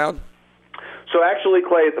first round? So actually,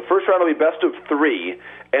 Clay, the first round will be best of 3.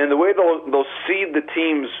 And the way they'll seed the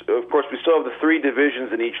teams, of course, we still have the 3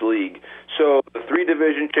 divisions in each league. So the 3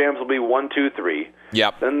 division champs will be 1, 2, 3.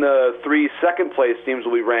 Yep. Then the 3 second-place teams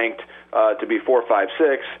will be ranked to be 4, 5,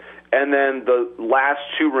 6. And then the last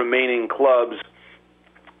 2 remaining clubs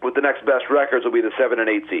with the next best records will be the 7 and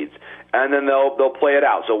 8 seeds. And then they'll play it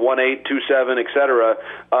out. So 1-8, 2-7, et cetera.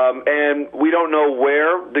 And we don't know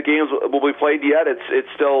where the games will be played yet. It's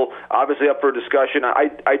still obviously up for discussion.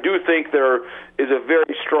 I do think there is a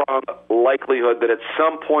very strong likelihood that at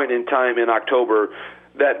some point in time in October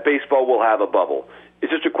that baseball will have a bubble.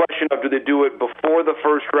 It's just a question of do they do it before the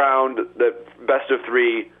first round, the best of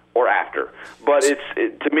 3, or after. But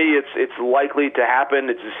to me, it's likely to happen.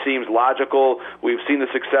 It just seems logical. We've seen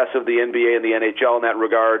the success of the NBA and the NHL in that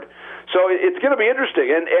regard. So it's going to be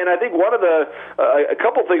interesting. And I think one of a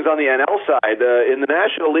couple things on the NL side, in the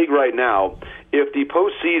National League right now, if the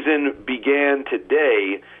postseason began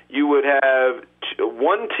today, you would have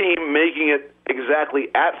one team making it exactly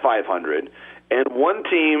at 500 and one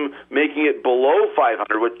team making it below 500,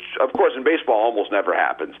 which, of course, in baseball almost never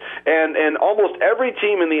happens. And almost every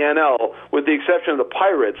team in the NL, with the exception of the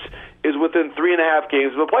Pirates, is within 3.5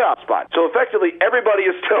 games of a playoff spot. So effectively, everybody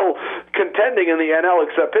is still contending in the NL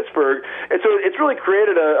except Pittsburgh. And so it's really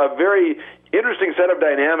created a very interesting set of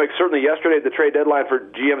dynamics, certainly yesterday at the trade deadline for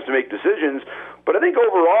GMs to make decisions. But I think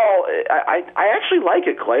overall, I actually like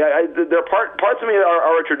it, Clay. There are parts of me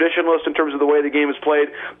are a traditionalist in terms of the way the game is played,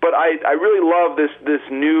 but I really love this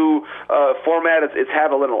new format. It's had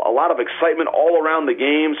a lot of excitement all around the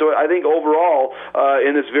game. So I think overall,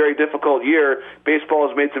 in this very difficult year, baseball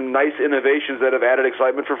has made some nice innovations that have added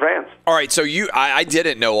excitement for fans. All right, so I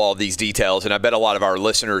didn't know all these details, and I bet a lot of our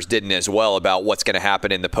listeners didn't as well about what's going to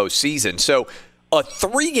happen in the postseason. So a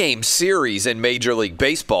 3-game series in Major League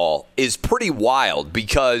Baseball is pretty wild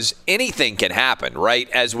because anything can happen, right?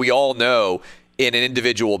 As we all know in an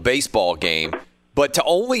individual baseball game. But to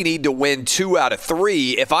only need to win 2 out of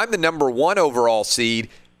 3, if I'm the number 1 overall seed,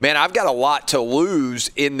 man, I've got a lot to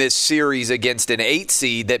lose in this series against an 8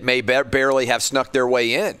 seed that may barely have snuck their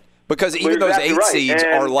way in. Because even those 8 seeds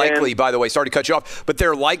are likely, by the way, sorry to cut you off, but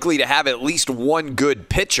they're likely to have at least one good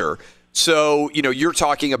pitcher. So, you're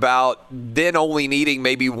talking about then only needing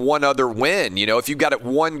maybe one other win. If you've got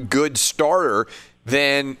one good starter,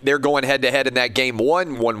 then they're going head-to-head in that game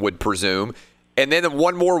one would presume, and then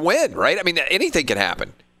one more win, right? I mean, anything can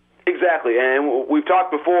happen. Exactly, and we've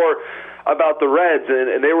talked before about the Reds,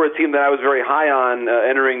 and they were a team that I was very high on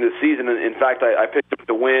entering the season. In fact, I picked them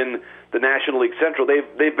to win the National League Central.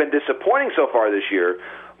 They've been disappointing so far this year,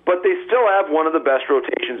 but they still have one of the best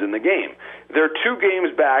rotations in the game. They're 2 games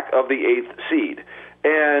back of the 8th seed.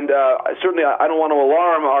 And certainly I don't want to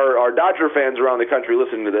alarm our Dodger fans around the country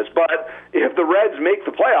listening to this, but if the Reds make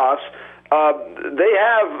the playoffs, they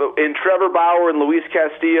have in Trevor Bauer and Luis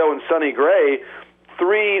Castillo and Sonny Gray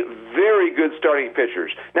 3 very good starting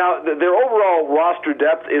pitchers. Now, their overall roster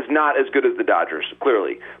depth is not as good as the Dodgers,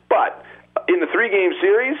 clearly. But in the 3-game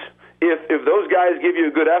series, if those guys give you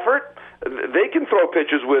a good effort, they can throw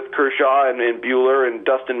pitches with Kershaw and Buehler and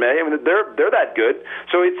Dustin May. I mean, they're that good.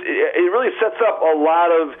 So it really sets up a lot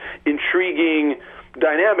of intriguing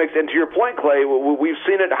dynamics. And to your point, Clay, we've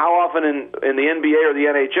seen it how often in the NBA or the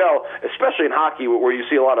NHL, especially in hockey where you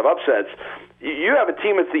see a lot of upsets. You have a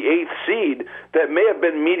team that's the 8th seed that may have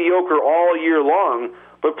been mediocre all year long,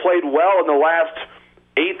 but played well in the last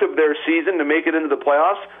 8th of their season to make it into the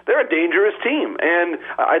playoffs. They're a dangerous team. And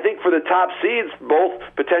I think for the top seeds, both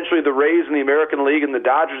potentially the Rays in the American League and the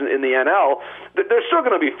Dodgers in the NL, they're still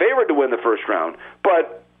going to be favored to win the first round.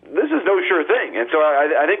 But this is no sure thing. And so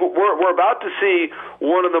I think we're about to see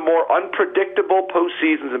one of the more unpredictable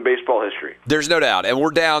postseasons in baseball history. There's no doubt. And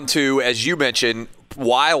we're down to, as you mentioned,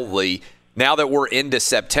 wildly, now that we're into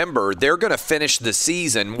September, they're going to finish the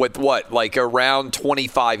season with around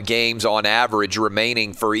 25 games on average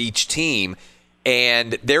remaining for each team,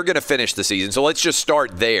 and they're going to finish the season. So let's just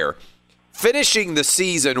start there. Finishing the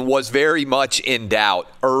season was very much in doubt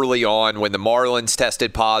early on when the Marlins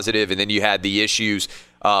tested positive, and then you had the issues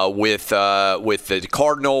with the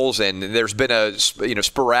Cardinals, and there's been a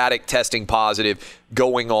sporadic testing positive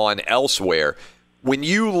going on elsewhere. When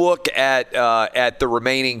you look at the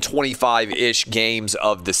remaining 25-ish games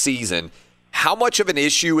of the season, how much of an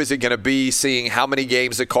issue is it going to be seeing how many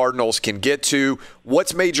games the Cardinals can get to?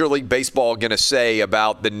 What's Major League Baseball going to say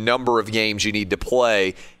about the number of games you need to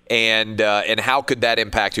play, and how could that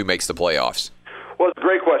impact who makes the playoffs? Well, it's a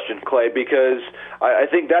great question, Clay, because I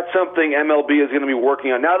think that's something MLB is going to be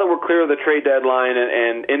working on. Now that we're clear of the trade deadline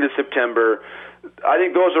and into September, I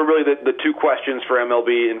think those are really the two questions for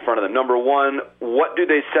MLB in front of them. Number one, what do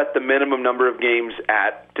they set the minimum number of games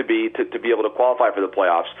at to be able to qualify for the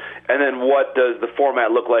playoffs? And then what does the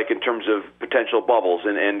format look like in terms of potential bubbles?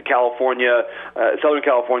 And California, Southern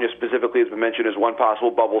California specifically has been mentioned as one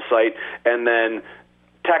possible bubble site, and then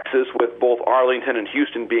Texas, with both Arlington and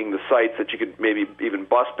Houston being the sites that you could maybe even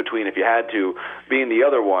bust between if you had to, being the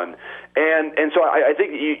other one. And so I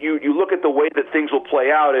think you look at the way that things will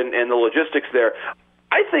play out and the logistics there.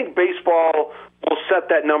 I think baseball will set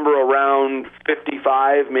that number around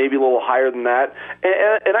 55, maybe a little higher than that.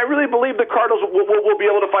 And I really believe the Cardinals will be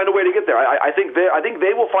able to find a way to get there. I think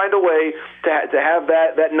they will find a way to have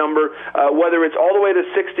that number, whether it's all the way to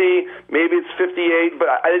 60, maybe it's 58. But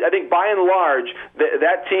I think by and large,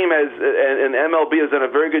 that team and MLB has done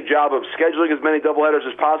a very good job of scheduling as many doubleheaders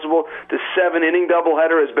as possible. The 7-inning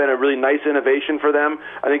doubleheader has been a really nice innovation for them.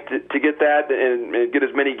 I think to get that and get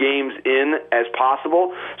as many games in as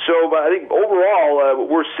possible. So I think overall,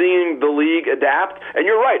 we're seeing the league adapt. And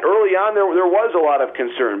you're right, early on there was a lot of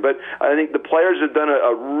concern, but I think the players have done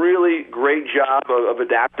a really great job of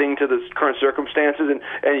adapting to the current circumstances. And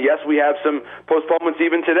yes, we have some postponements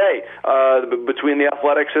even today between the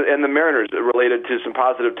Athletics and the Mariners related to some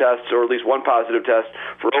positive tests, or at least one positive test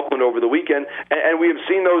for Oakland over the weekend. And we have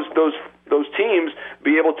seen those teams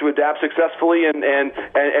be able to adapt successfully and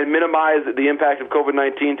minimize the impact of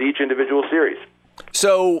COVID-19 to each individual series.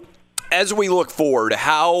 So as we look forward,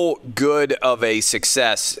 how good of a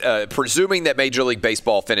success, presuming that Major League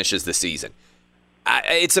Baseball finishes the season,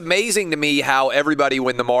 it's amazing to me how everybody,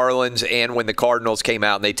 when the Marlins and when the Cardinals came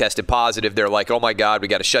out and they tested positive, they're like, oh my God, we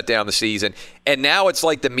got to shut down the season. And now it's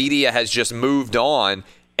like the media has just moved on.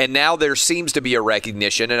 And now there seems to be a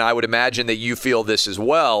recognition, and I would imagine that you feel this as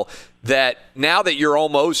well, that now that you're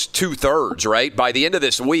almost 2/3, right? By the end of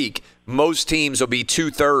this week, most teams will be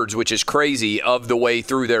 2/3, which is crazy, of the way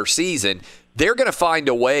through their season. They're going to find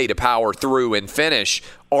a way to power through and finish.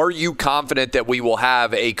 Are you confident that we will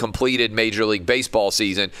have a completed Major League Baseball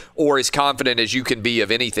season, or as confident as you can be of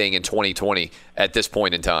anything in 2020 at this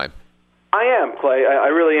point in time? I am, Clay. I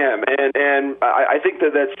really am, and I think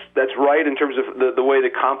that's right in terms of the way the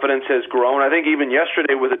confidence has grown. I think even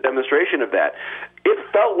yesterday was a demonstration of that. It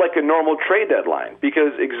felt like a normal trade deadline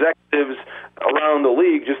because executives around the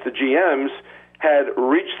league, just the GMs, had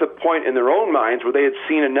reached the point in their own minds where they had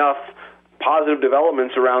seen enough positive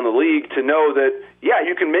developments around the league to know that, yeah,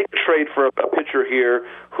 you can make a trade for a pitcher here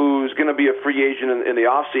who's going to be a free agent in the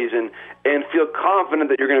offseason and feel confident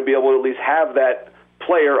that you're going to be able to at least have that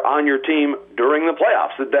player on your team during the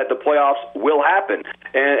playoffs, that the playoffs will happen.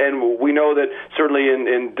 And we know that certainly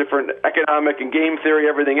in different economic and game theory,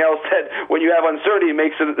 everything else, that when you have uncertainty, it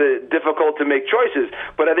makes it difficult to make choices.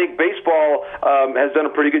 But I think baseball has done a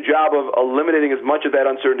pretty good job of eliminating as much of that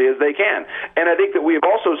uncertainty as they can. And I think that we have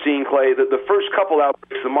also seen, Clay, that the first couple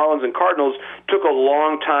outbreaks, the Marlins and Cardinals, took a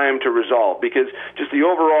long time to resolve because just the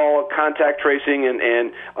overall contact tracing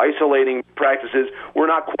and isolating practices were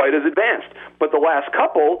not quite as advanced. But the last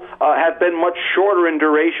couple have been much shorter in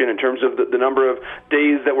duration in terms of the number of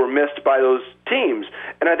days that were missed by those teams.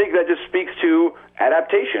 And I think that just speaks to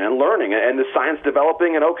adaptation and learning and the science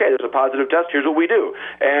developing, and okay, there's a positive test, here's what we do.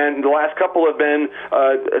 And the last couple have been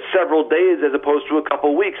several days as opposed to a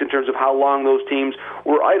couple weeks in terms of how long those teams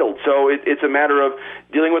were idled. So it's a matter of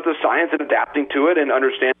dealing with the science and adapting to it and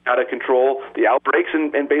understanding how to control the outbreaks,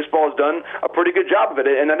 and baseball has done a pretty good job of it.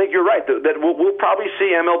 And I think you're right, that we'll probably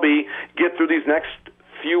see MLB get through these next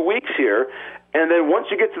few weeks here. And then once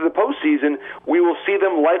you get to the postseason, we will see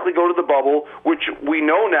them likely go to the bubble, which we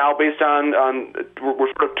know now based on we're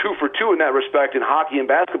sort of 2 for 2 in that respect in hockey and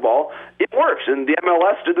basketball. It works, and the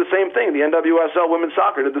MLS did the same thing. The NWSL women's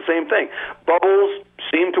soccer did the same thing. Bubbles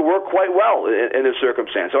seem to work quite well in this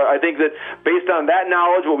circumstance. So I think that based on that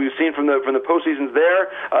knowledge, what we've seen from the postseasons there,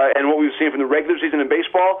 and what we've seen from the regular season in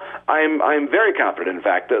baseball, I'm very confident, in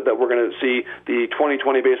fact, that we're going to see the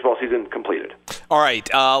 2020 baseball season completed. All right,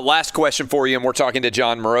 last question for you, and we're talking to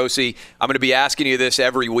Jon Morosi. I'm going to be asking you this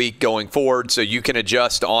every week going forward, so you can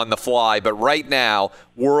adjust on the fly. But right now,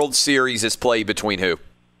 World Series is played between who?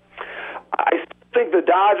 I think the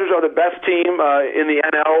Dodgers are the best team in the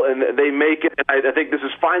NL, and they make it. I think this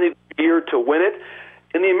is finally the year to win it.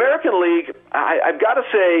 in the American League, I've got to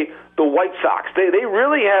say the White Sox. They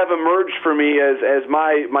really have emerged for me as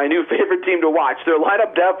my new favorite team to watch. Their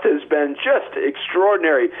lineup depth has been just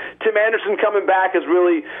extraordinary. Tim Anderson coming back has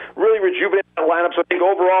really rejuvenated the lineup. So I think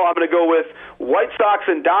overall I'm going to go with White Sox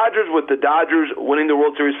and Dodgers, with the Dodgers winning the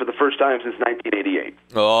World Series for the first time since 1988.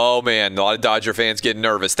 Oh, man, a lot of Dodger fans getting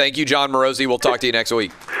nervous. Thank you, John Morosi. We'll talk to you next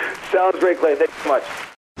week. Sounds great, Clay. Thanks so much.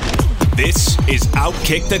 This is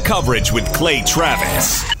Outkick the Coverage with Clay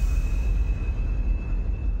Travis.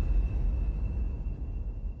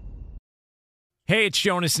 Hey, it's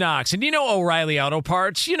Jonas Knox, and you know O'Reilly Auto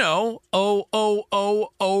Parts. You know,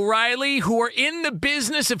 O'Reilly, who are in the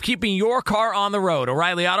business of keeping your car on the road.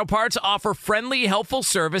 O'Reilly Auto Parts offer friendly, helpful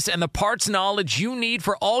service and the parts knowledge you need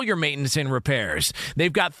for all your maintenance and repairs.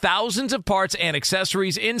 They've got thousands of parts and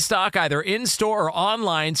accessories in stock, either in-store or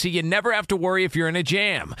online, so you never have to worry if you're in a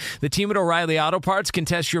jam. The team at O'Reilly Auto Parts can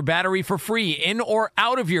test your battery for free in or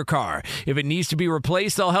out of your car. If it needs to be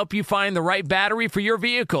replaced, they'll help you find the right battery for your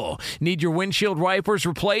vehicle. Need your windshield wipers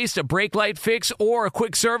replaced, a brake light fix, or a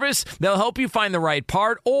quick service? They'll help you find the right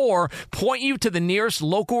part or point you to the nearest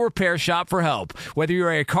local repair shop for help. Whether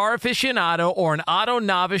you're a car aficionado or an auto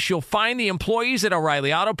novice, you'll find the employees at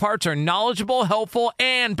O'Reilly Auto Parts are knowledgeable, helpful,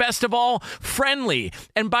 and best of all, friendly.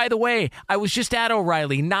 And by the way, I was just at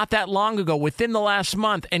O'Reilly not that long ago, within the last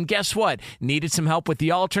month, and guess what? Needed some help with the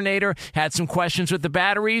alternator, had some questions with the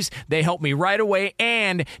batteries. They helped me right away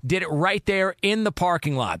and did it right there in the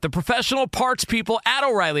parking lot. The professional parts people at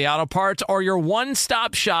O'Reilly Auto Parts are your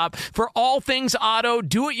one-stop shop for all things auto,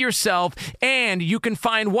 do-it-yourself, and you can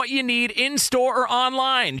find what you need in-store or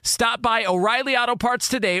online. Stop by O'Reilly Auto Parts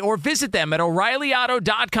today or visit them at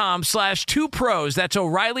O'ReillyAuto.com/2pros. That's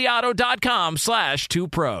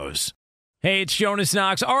O'ReillyAuto.com/2pros. Hey, it's Jonas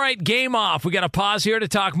Knox. All right, game off. We got to pause here to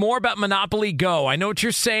talk more about Monopoly Go. I know what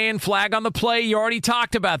you're saying, flag on the play. You already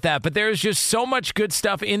talked about that, but there's just so much good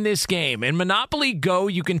stuff in this game. In Monopoly Go,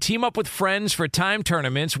 you can team up with friends for time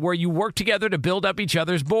tournaments where you work together to build up each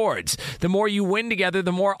other's boards. The more you win together,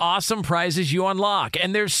 the more awesome prizes you unlock,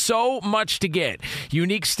 and there's so much to get.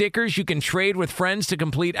 Unique stickers you can trade with friends to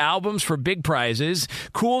complete albums for big prizes,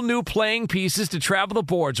 cool new playing pieces to travel the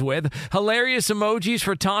boards with, hilarious emojis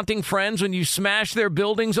for taunting friends when you smash their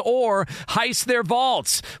buildings or heist their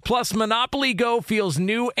vaults. Plus, Monopoly Go feels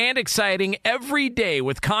new and exciting every day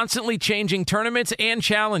with constantly changing tournaments and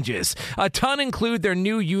challenges. A ton include their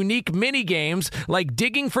new unique mini games like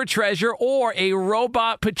digging for treasure or a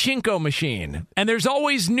robot pachinko machine. And there's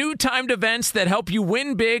always new timed events that help you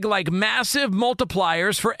win big, like massive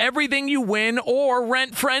multipliers for everything you win or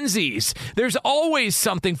rent frenzies. There's always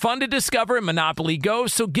something fun to discover in Monopoly Go,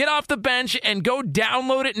 so get off the bench and go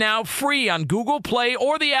download it now free on Google Play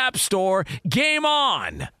or the App Store. Game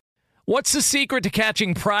on! What's the secret to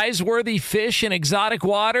catching prize-worthy fish in exotic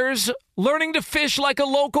waters? Learning to fish like a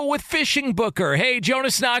local with Fishing Booker. Hey,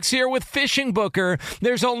 Jonas Knox here with Fishing Booker.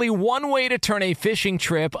 There's only one way to turn a fishing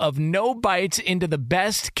trip of no bites into the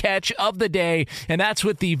best catch of the day, and that's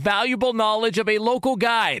with the valuable knowledge of a local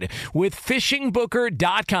guide. With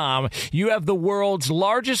FishingBooker.com, you have the world's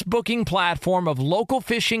largest booking platform of local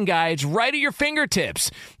fishing guides right at your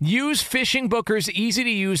fingertips. Use Fishing Booker's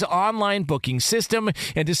easy-to-use online booking system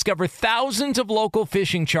and discover thousands of local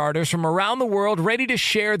fishing charters from around the world ready to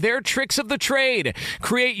share their tricks of the trade.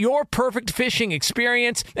 Create your perfect fishing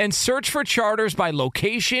experience and search for charters by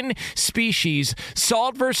location, species,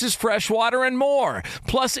 salt versus freshwater, and more.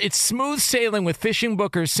 Plus, it's smooth sailing with Fishing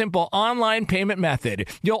Booker's simple online payment method.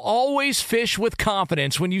 You'll always fish with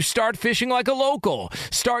confidence when you start fishing like a local.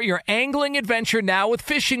 Start your angling adventure now with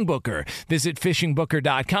Fishing Booker. Visit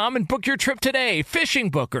FishingBooker.com and book your trip today. Fishing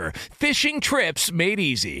Booker. Fishing trips made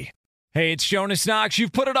easy. Hey, it's Jonas Knox.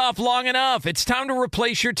 You've put it off long enough. It's time to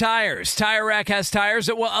replace your tires. Tire Rack has tires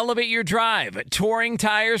that will elevate your drive. Touring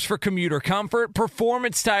tires for commuter comfort,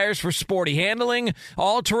 performance tires for sporty handling,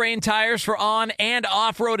 all-terrain tires for on- and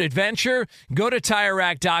off-road adventure. Go to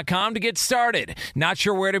TireRack.com to get started. Not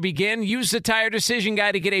sure where to begin? Use the Tire Decision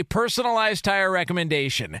Guide to get a personalized tire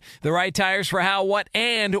recommendation. The right tires for how, what,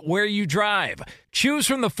 and where you drive. Choose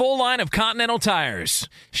from the full line of Continental tires.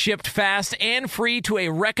 Shipped fast and free to a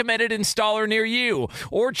recommended installer near you.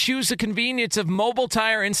 Or choose the convenience of mobile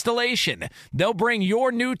tire installation. They'll bring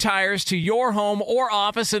your new tires to your home or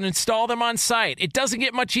office and install them on site. It doesn't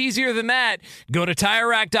get much easier than that. Go to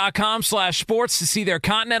TireRack.com/sports to see their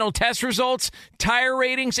Continental test results, tire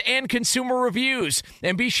ratings, and consumer reviews.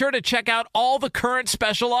 And be sure to check out all the current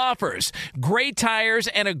special offers. Great tires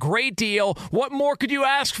and a great deal. What more could you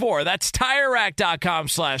ask for? That's TireRack.com/sports.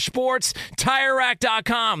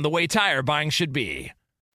 TireRack.com, the way tire buying should be.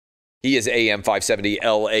 He is AM 570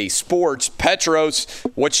 LA Sports. Petros,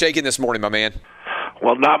 what's shaking this morning, my man?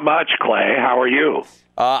 Well, not much, Clay. How are you?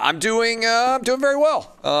 I'm doing very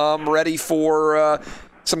well. Ready for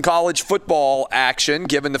some college football action,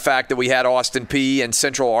 given the fact that we had Austin Peay and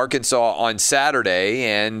Central Arkansas on Saturday,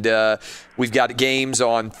 and we've got games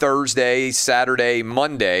on Thursday, Saturday,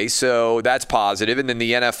 Monday, so that's positive, and then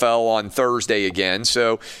the NFL on Thursday again.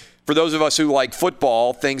 So for those of us who like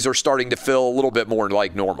football, things are starting to feel a little bit more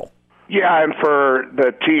like normal. Yeah, and for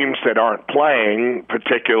the teams that aren't playing,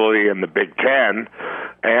 particularly in the Big Ten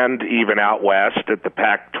and even out west at the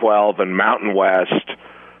Pac-12 and Mountain West,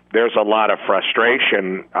 there's a lot of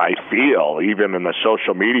frustration, I feel, even in the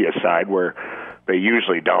social media side where they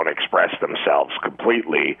usually don't express themselves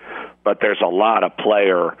completely, but there's a lot of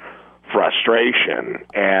player frustration,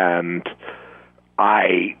 and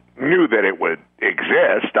I knew that it would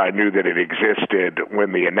exist. I knew that it existed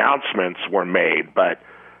when the announcements were made, but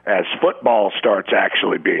as football starts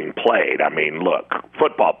actually being played, I mean, look,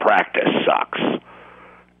 football practice sucks.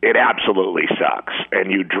 It absolutely sucks,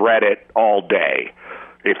 and you dread it all day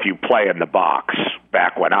if you play in the box.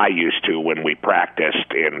 Back when I used to, when we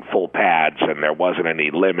practiced in full pads and there wasn't any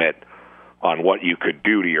limit on what you could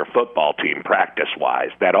do to your football team practice-wise.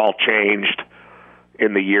 That all changed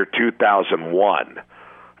in the year 2001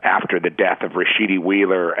 after the death of Rashidi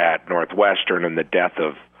Wheeler at Northwestern and the death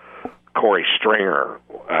of Corey Stringer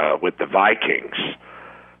with the Vikings.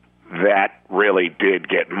 That really did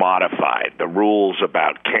get modified, the rules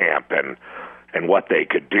about camp and what they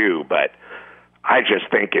could do. But I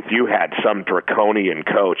just think if you had some draconian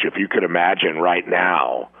coach, if you could imagine right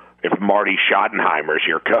now, if Marty Schottenheimer's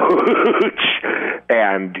your coach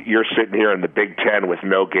and you're sitting here in the Big Ten with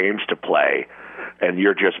no games to play, and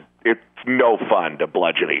it's no fun to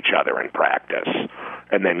bludgeon each other in practice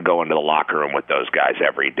and then go into the locker room with those guys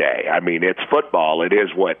every day. I mean, it's football. It is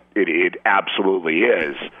what it absolutely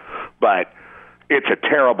is, but it's a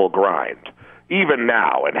terrible grind. Even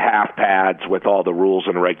now in half pads with all the rules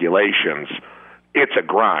and regulations, it's a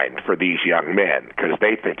grind for these young men because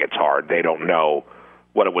they think it's hard. They don't know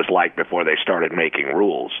what it was like before they started making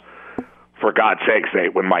rules. For God's sakes,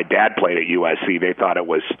 when my dad played at USC, they thought it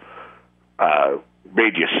was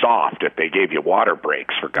made you soft if they gave you water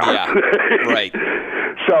breaks, for God's sake. Right.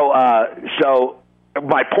 So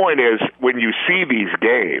my point is, when you see these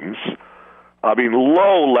games, I mean,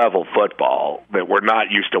 low-level football that we're not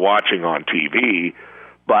used to watching on TV,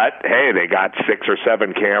 but, hey, they got 6 or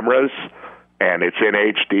 7 cameras, and it's in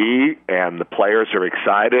HD, and the players are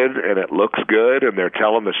excited, and it looks good, and they're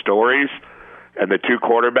telling the stories, and the two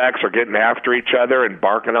quarterbacks are getting after each other and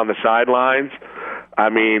barking on the sidelines. I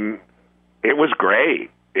mean, it was great.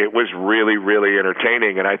 It was really, really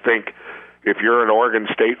entertaining, and I think if you're an Oregon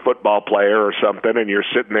State football player or something and you're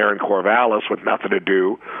sitting there in Corvallis with nothing to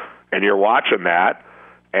do and you're watching that,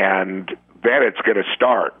 and then it's going to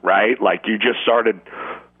start, right? Like you just started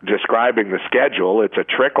describing the schedule. It's a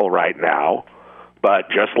trickle right now, but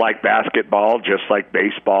just like basketball, just like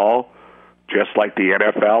baseball, just like the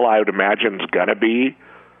NFL, I would imagine is going to be.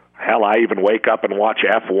 Hell, I even wake up and watch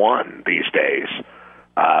F1 these days.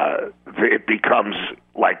 It becomes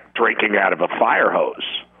like drinking out of a fire hose.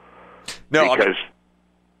 No, because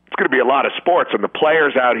it's going to be a lot of sports, and the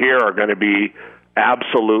players out here are going to be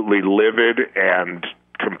absolutely livid and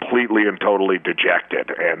completely and totally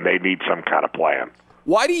dejected, and they need some kind of plan.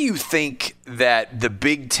 Why do you think that the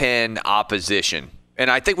Big Ten opposition,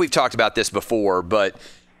 and I think we've talked about this before, but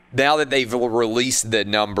now that they've released the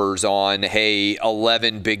numbers on, hey,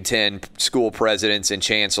 11 Big Ten school presidents and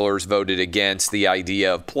chancellors voted against the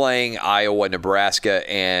idea of playing, Iowa, Nebraska,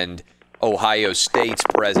 and Ohio State's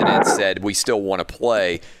president said we still want to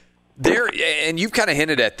play. There, and you've kind of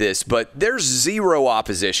hinted at this, but there's zero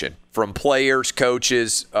opposition from players,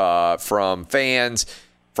 coaches, from fans,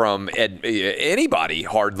 from anybody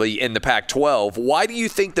hardly in the Pac-12. Why do you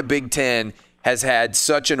think the Big Ten has had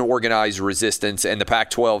such an organized resistance and the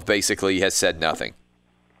Pac-12 basically has said nothing?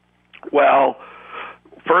 Well,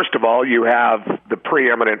 first of all, you have the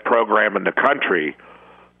preeminent program in the country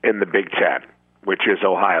in the Big Ten, which is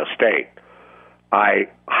Ohio State. I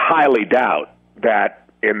highly doubt that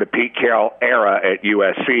in the Pete Carroll era at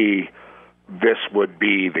USC, this would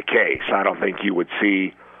be the case. I don't think you would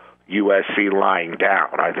see USC lying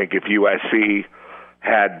down. I think if USC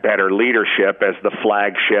had better leadership as the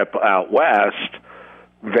flagship out west,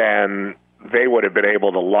 then they would have been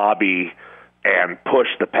able to lobby and push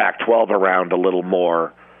the Pac-12 around a little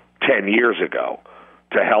more 10 years ago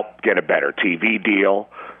to help get a better TV deal,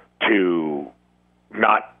 to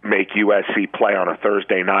not make USC play on a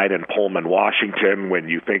Thursday night in Pullman, Washington, when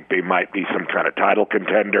you think they might be some kind of title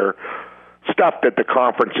contender. stuff that the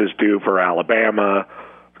conferences do for Alabama,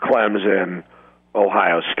 Clemson,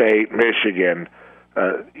 Ohio State, Michigan.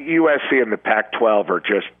 USC and the Pac-12 are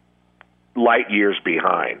just light years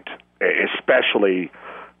behind, especially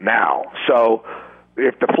now. So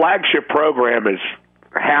if the flagship program is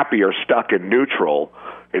happy or stuck in neutral,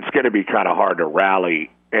 it's going to be kind of hard to rally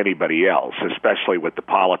anybody else, especially with the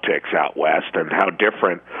politics out west and how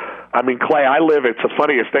different. I mean, Clay, it's the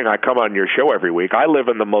funniest thing. I come on your show every week. I live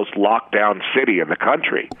in the most locked down city in the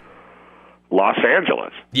country, Los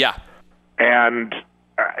Angeles. Yeah. And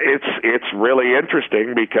it's really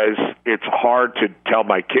interesting because it's hard to tell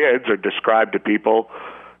my kids or describe to people,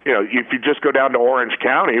 if you just go down to Orange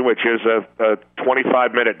County, which is a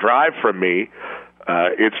 25-minute drive from me,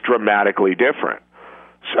 it's dramatically different.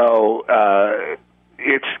 So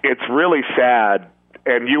it's really sad,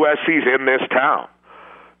 and USC's in this town.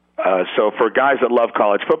 So for guys that love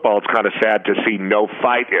college football, it's kind of sad to see no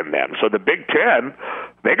fight in them. So the Big Ten,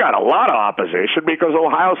 they got a lot of opposition because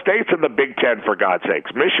Ohio State's in the Big Ten, for God's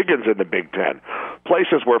sakes. Michigan's in the Big Ten.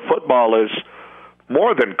 Places where football is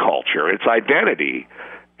more than culture, it's identity.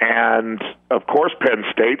 And, of course, Penn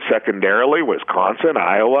State secondarily, Wisconsin,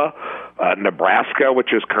 Iowa, Nebraska,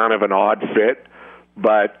 which is kind of an odd fit.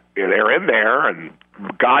 But they're in there, and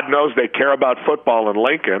God knows they care about football in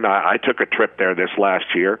Lincoln. I took a trip there this last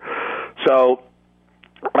year. So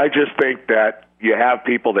I just think that you have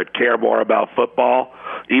people that care more about football,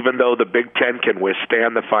 even though the Big Ten can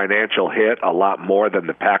withstand the financial hit a lot more than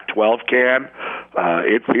the Pac-12 can.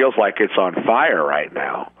 It feels like it's on fire right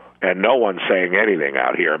now, and no one's saying anything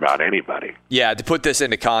out here about anybody. Yeah, to put this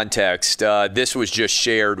into context, this was just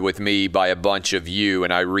shared with me by a bunch of you,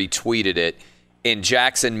 and I retweeted it. In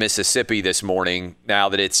Jackson, Mississippi this morning, now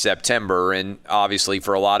that it's September, and obviously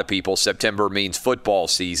for a lot of people, September means football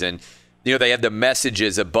season, they have the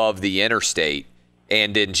messages above the interstate.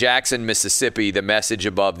 And in Jackson, Mississippi, the message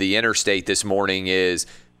above the interstate this morning is,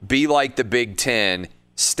 be like the Big Ten,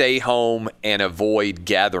 stay home and avoid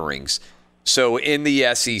gatherings. So in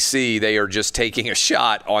the SEC, they are just taking a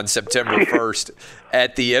shot on September 1st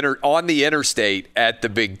on the interstate at the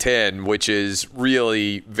Big Ten, which is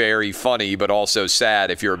really very funny, but also sad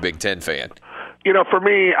if you're a Big Ten fan. For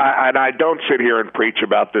me, I don't sit here and preach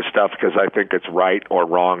about this stuff because I think it's right or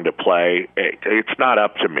wrong to play. It's not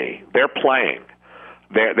up to me. They're playing.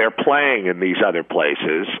 They're playing in these other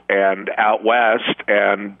places, and out west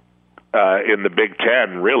and in the Big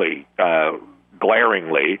Ten, really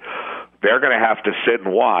glaringly, they're going to have to sit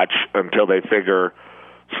and watch until they figure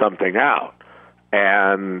something out.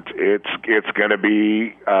 And it's going to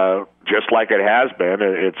be, just like it has been,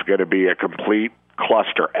 it's going to be a complete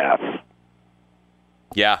cluster F.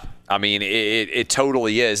 Yeah, I mean, it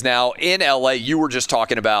totally is. Now, in L.A., you were just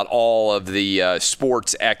talking about all of the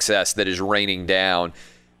sports excess that is raining down.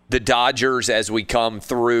 The Dodgers, as we come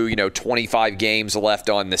through, 25 games left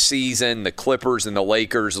on the season. The Clippers and the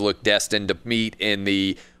Lakers look destined to meet in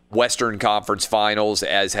the Western Conference Finals,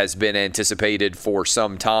 as has been anticipated for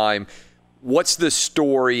some time. What's the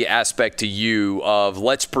story aspect to you of,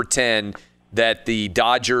 let's pretend that the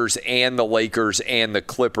Dodgers and the Lakers and the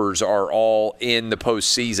Clippers are all in the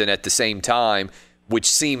postseason at the same time, which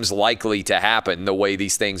seems likely to happen the way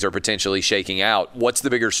these things are potentially shaking out? What's the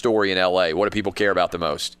bigger story in L.A.? What do people care about the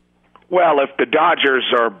most? Well, if the Dodgers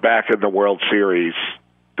are back in the World Series,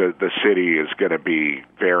 the city is going to be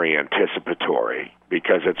very anticipatory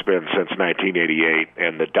because it's been since 1988,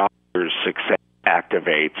 and the Dodgers' success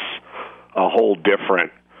activates a whole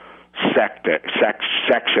different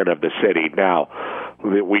section of the city. Now,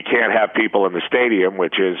 we can't have people in the stadium,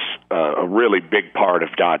 which is a really big part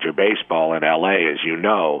of Dodger baseball in L.A., as you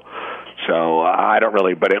know. So I don't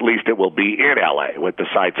really, but at least it will be in L.A. with the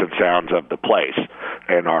sights and sounds of the place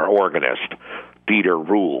and our organist, Dieter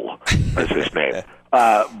Rule is his name.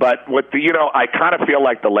 But with I kind of feel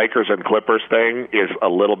like the Lakers and Clippers thing is a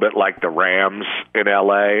little bit like the Rams in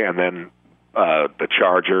L.A. and then the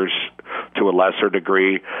Chargers to a lesser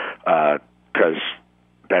degree, because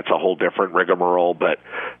that's a whole different rigmarole. But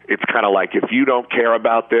it's kind of like, if you don't care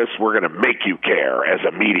about this, we're going to make you care as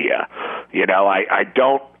a media.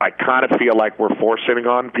 I kind of feel like we're forcing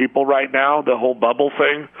on people right now the whole bubble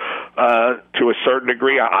thing to a certain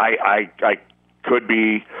degree. I could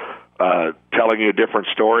be telling you a different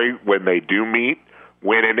story when they do meet,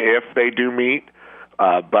 when and if they do meet.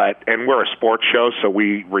 And we're a sports show, so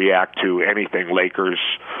we react to anything Lakers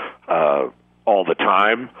all the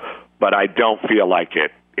time. But I don't feel like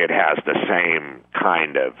it has the same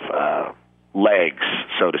kind of legs,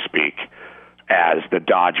 so to speak, as the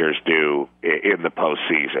Dodgers do in the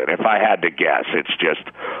postseason. If I had to guess, it's just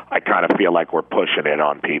I kind of feel like we're pushing it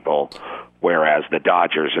on people whereas the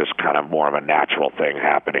Dodgers is kind of more of a natural thing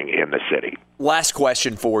happening in the city. Last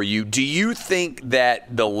question for you. Do you think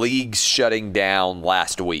that the leagues shutting down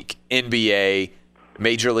last week, NBA,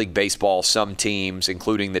 Major League Baseball, some teams,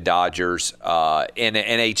 including the Dodgers,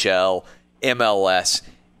 NHL, MLS,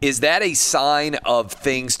 is that a sign of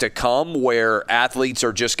things to come where athletes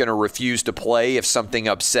are just going to refuse to play if something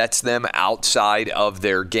upsets them outside of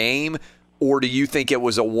their game? Or do you think it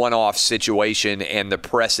was a one-off situation and the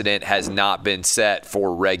precedent has not been set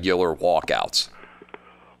for regular walkouts?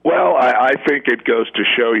 Well, I think it goes to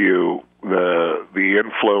show you the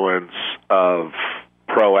influence of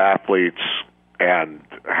pro athletes and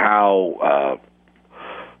how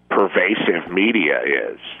pervasive media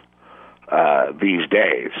is these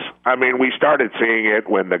days. I mean, we started seeing it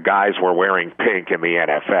when the guys were wearing pink in the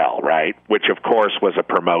NFL, right? Which, of course, was a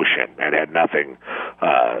promotion and had nothing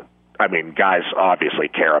I mean, guys obviously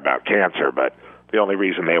care about cancer, but the only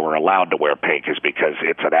reason they were allowed to wear pink is because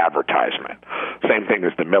it's an advertisement. Same thing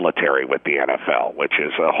as the military with the NFL, which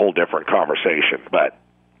is a whole different conversation. But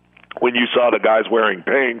when you saw the guys wearing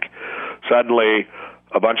pink, suddenly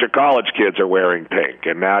a bunch of college kids are wearing pink,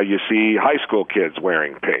 and now you see high school kids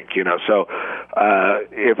wearing pink. You know, so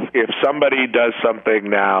if somebody does something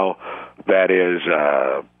now that is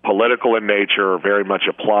political in nature, very much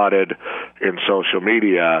applauded in social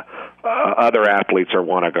media, other athletes are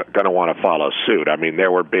going to want to follow suit. I mean,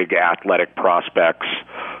 there were big athletic prospects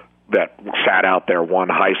that sat out their one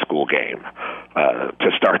high school game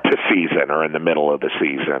to start the season or in the middle of the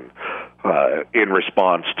season in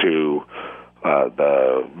response to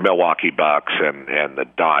the Milwaukee Bucks and the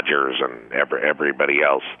Dodgers and everybody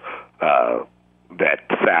else that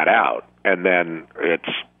sat out. And then it's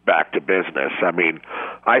back to business. I mean,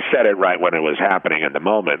 I said it right when it was happening in the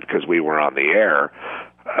moment because we were on the air.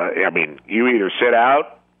 I mean, you either sit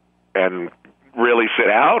out and really sit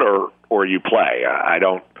out or you play. I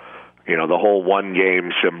don't, you know, the whole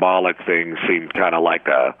one-game symbolic thing seemed kind of like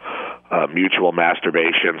a mutual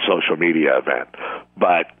masturbation social media event.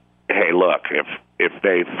 But, hey, look, if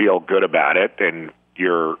they feel good about it and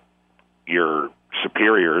your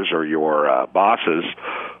superiors or your bosses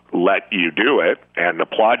let you do it and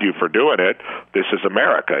applaud you for doing it, this is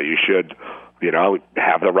America. You should, you know,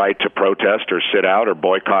 have the right to protest or sit out or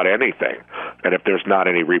boycott anything. And if there's not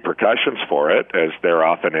any repercussions for it, as there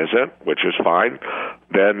often isn't, which is fine,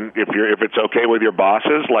 then if it's okay with your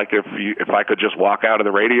bosses, like if I could just walk out of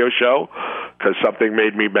the radio show because something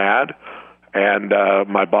made me mad and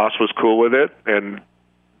my boss was cool with it and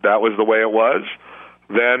that was the way it was,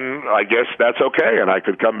 then I guess that's okay, and I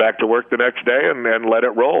could come back to work the next day and let it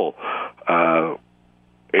roll.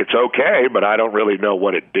 It's okay, but I don't really know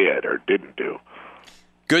what it did or didn't do.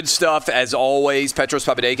 Good stuff, as always. Petros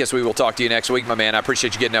Papadakis, we will talk to you next week, my man. I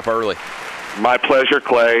appreciate you getting up early. My pleasure,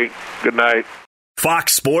 Clay. Good night.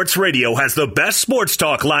 Fox Sports Radio has the best sports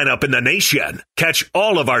talk lineup in the nation. Catch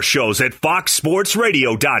all of our shows at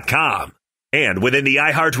foxsportsradio.com. And within the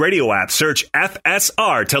iHeartRadio app, search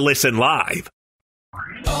FSR to listen live.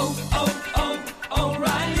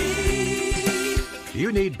 O'Reilly.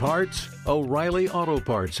 You need parts? O'Reilly Auto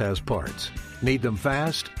Parts has parts. Need them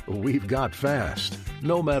fast? We've got fast.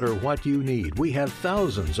 No matter what you need, we have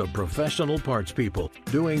thousands of professional parts people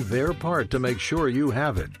doing their part to make sure you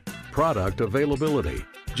have it. Product availability.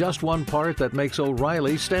 Just one part that makes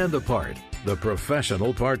O'Reilly stand apart. The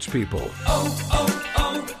professional parts people.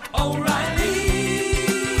 O'Reilly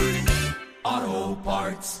Auto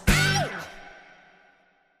Parts.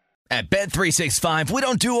 At Bet365, we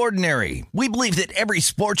don't do ordinary. We believe that every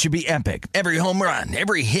sport should be epic. Every home run,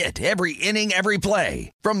 every hit, every inning, every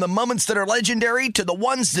play. From the moments that are legendary to the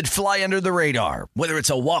ones that fly under the radar. Whether it's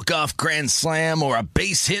a walk-off grand slam or a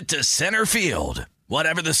base hit to center field.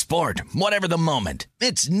 Whatever the sport, whatever the moment.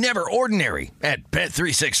 It's never ordinary at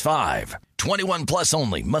Bet365. 21 plus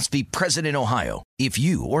only. Must be present in Ohio. If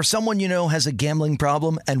you or someone you know has a gambling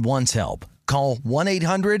problem and wants help, call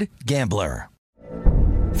 1-800-GAMBLER.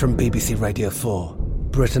 From BBC Radio 4,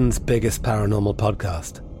 Britain's biggest paranormal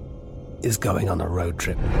podcast is going on a road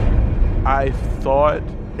trip. I thought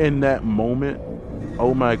in that moment,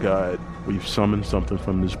 oh my God, we've summoned something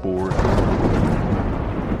from this board.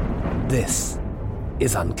 This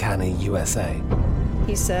is Uncanny USA.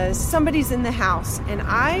 He says, somebody's in the house, and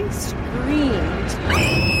I screamed.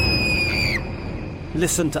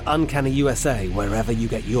 Listen to Uncanny USA wherever you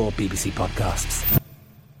get your BBC podcasts,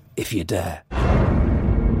 if you dare.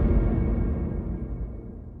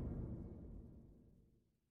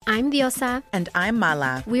 I'm Diosa. And I'm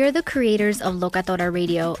Mala. We are the creators of Locatora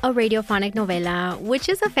Radio, a radiophonic novela, which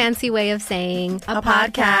is a fancy way of saying a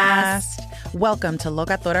podcast. Welcome to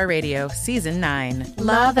Locatora Radio, Season 9.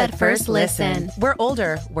 Love at first listen. We're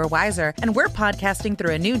older, we're wiser, and we're podcasting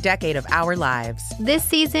through a new decade of our lives. This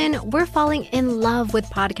season, we're falling in love with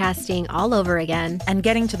podcasting all over again. And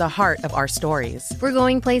getting to the heart of our stories. We're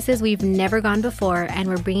going places we've never gone before, and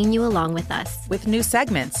we're bringing you along with us. With new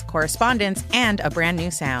segments, correspondence, and a brand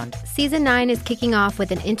new sound. Season 9 is kicking off with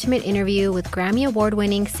an intimate interview with Grammy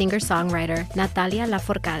Award-winning singer-songwriter Natalia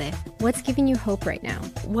Lafourcade. What's giving you hope right now?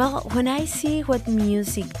 Well, when I see what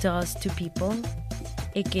music does to people,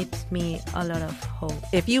 it gives me a lot of hope.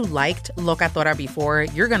 If you liked Locatora before,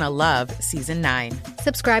 you're going to love Season 9.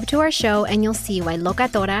 Subscribe to our show and you'll see why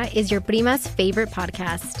Locatora is your prima's favorite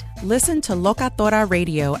podcast. Listen to Locatora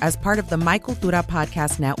Radio as part of the My Cultura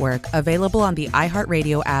Podcast Network, available on the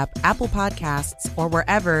iHeartRadio app, Apple Podcasts, or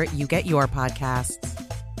wherever you get your podcasts.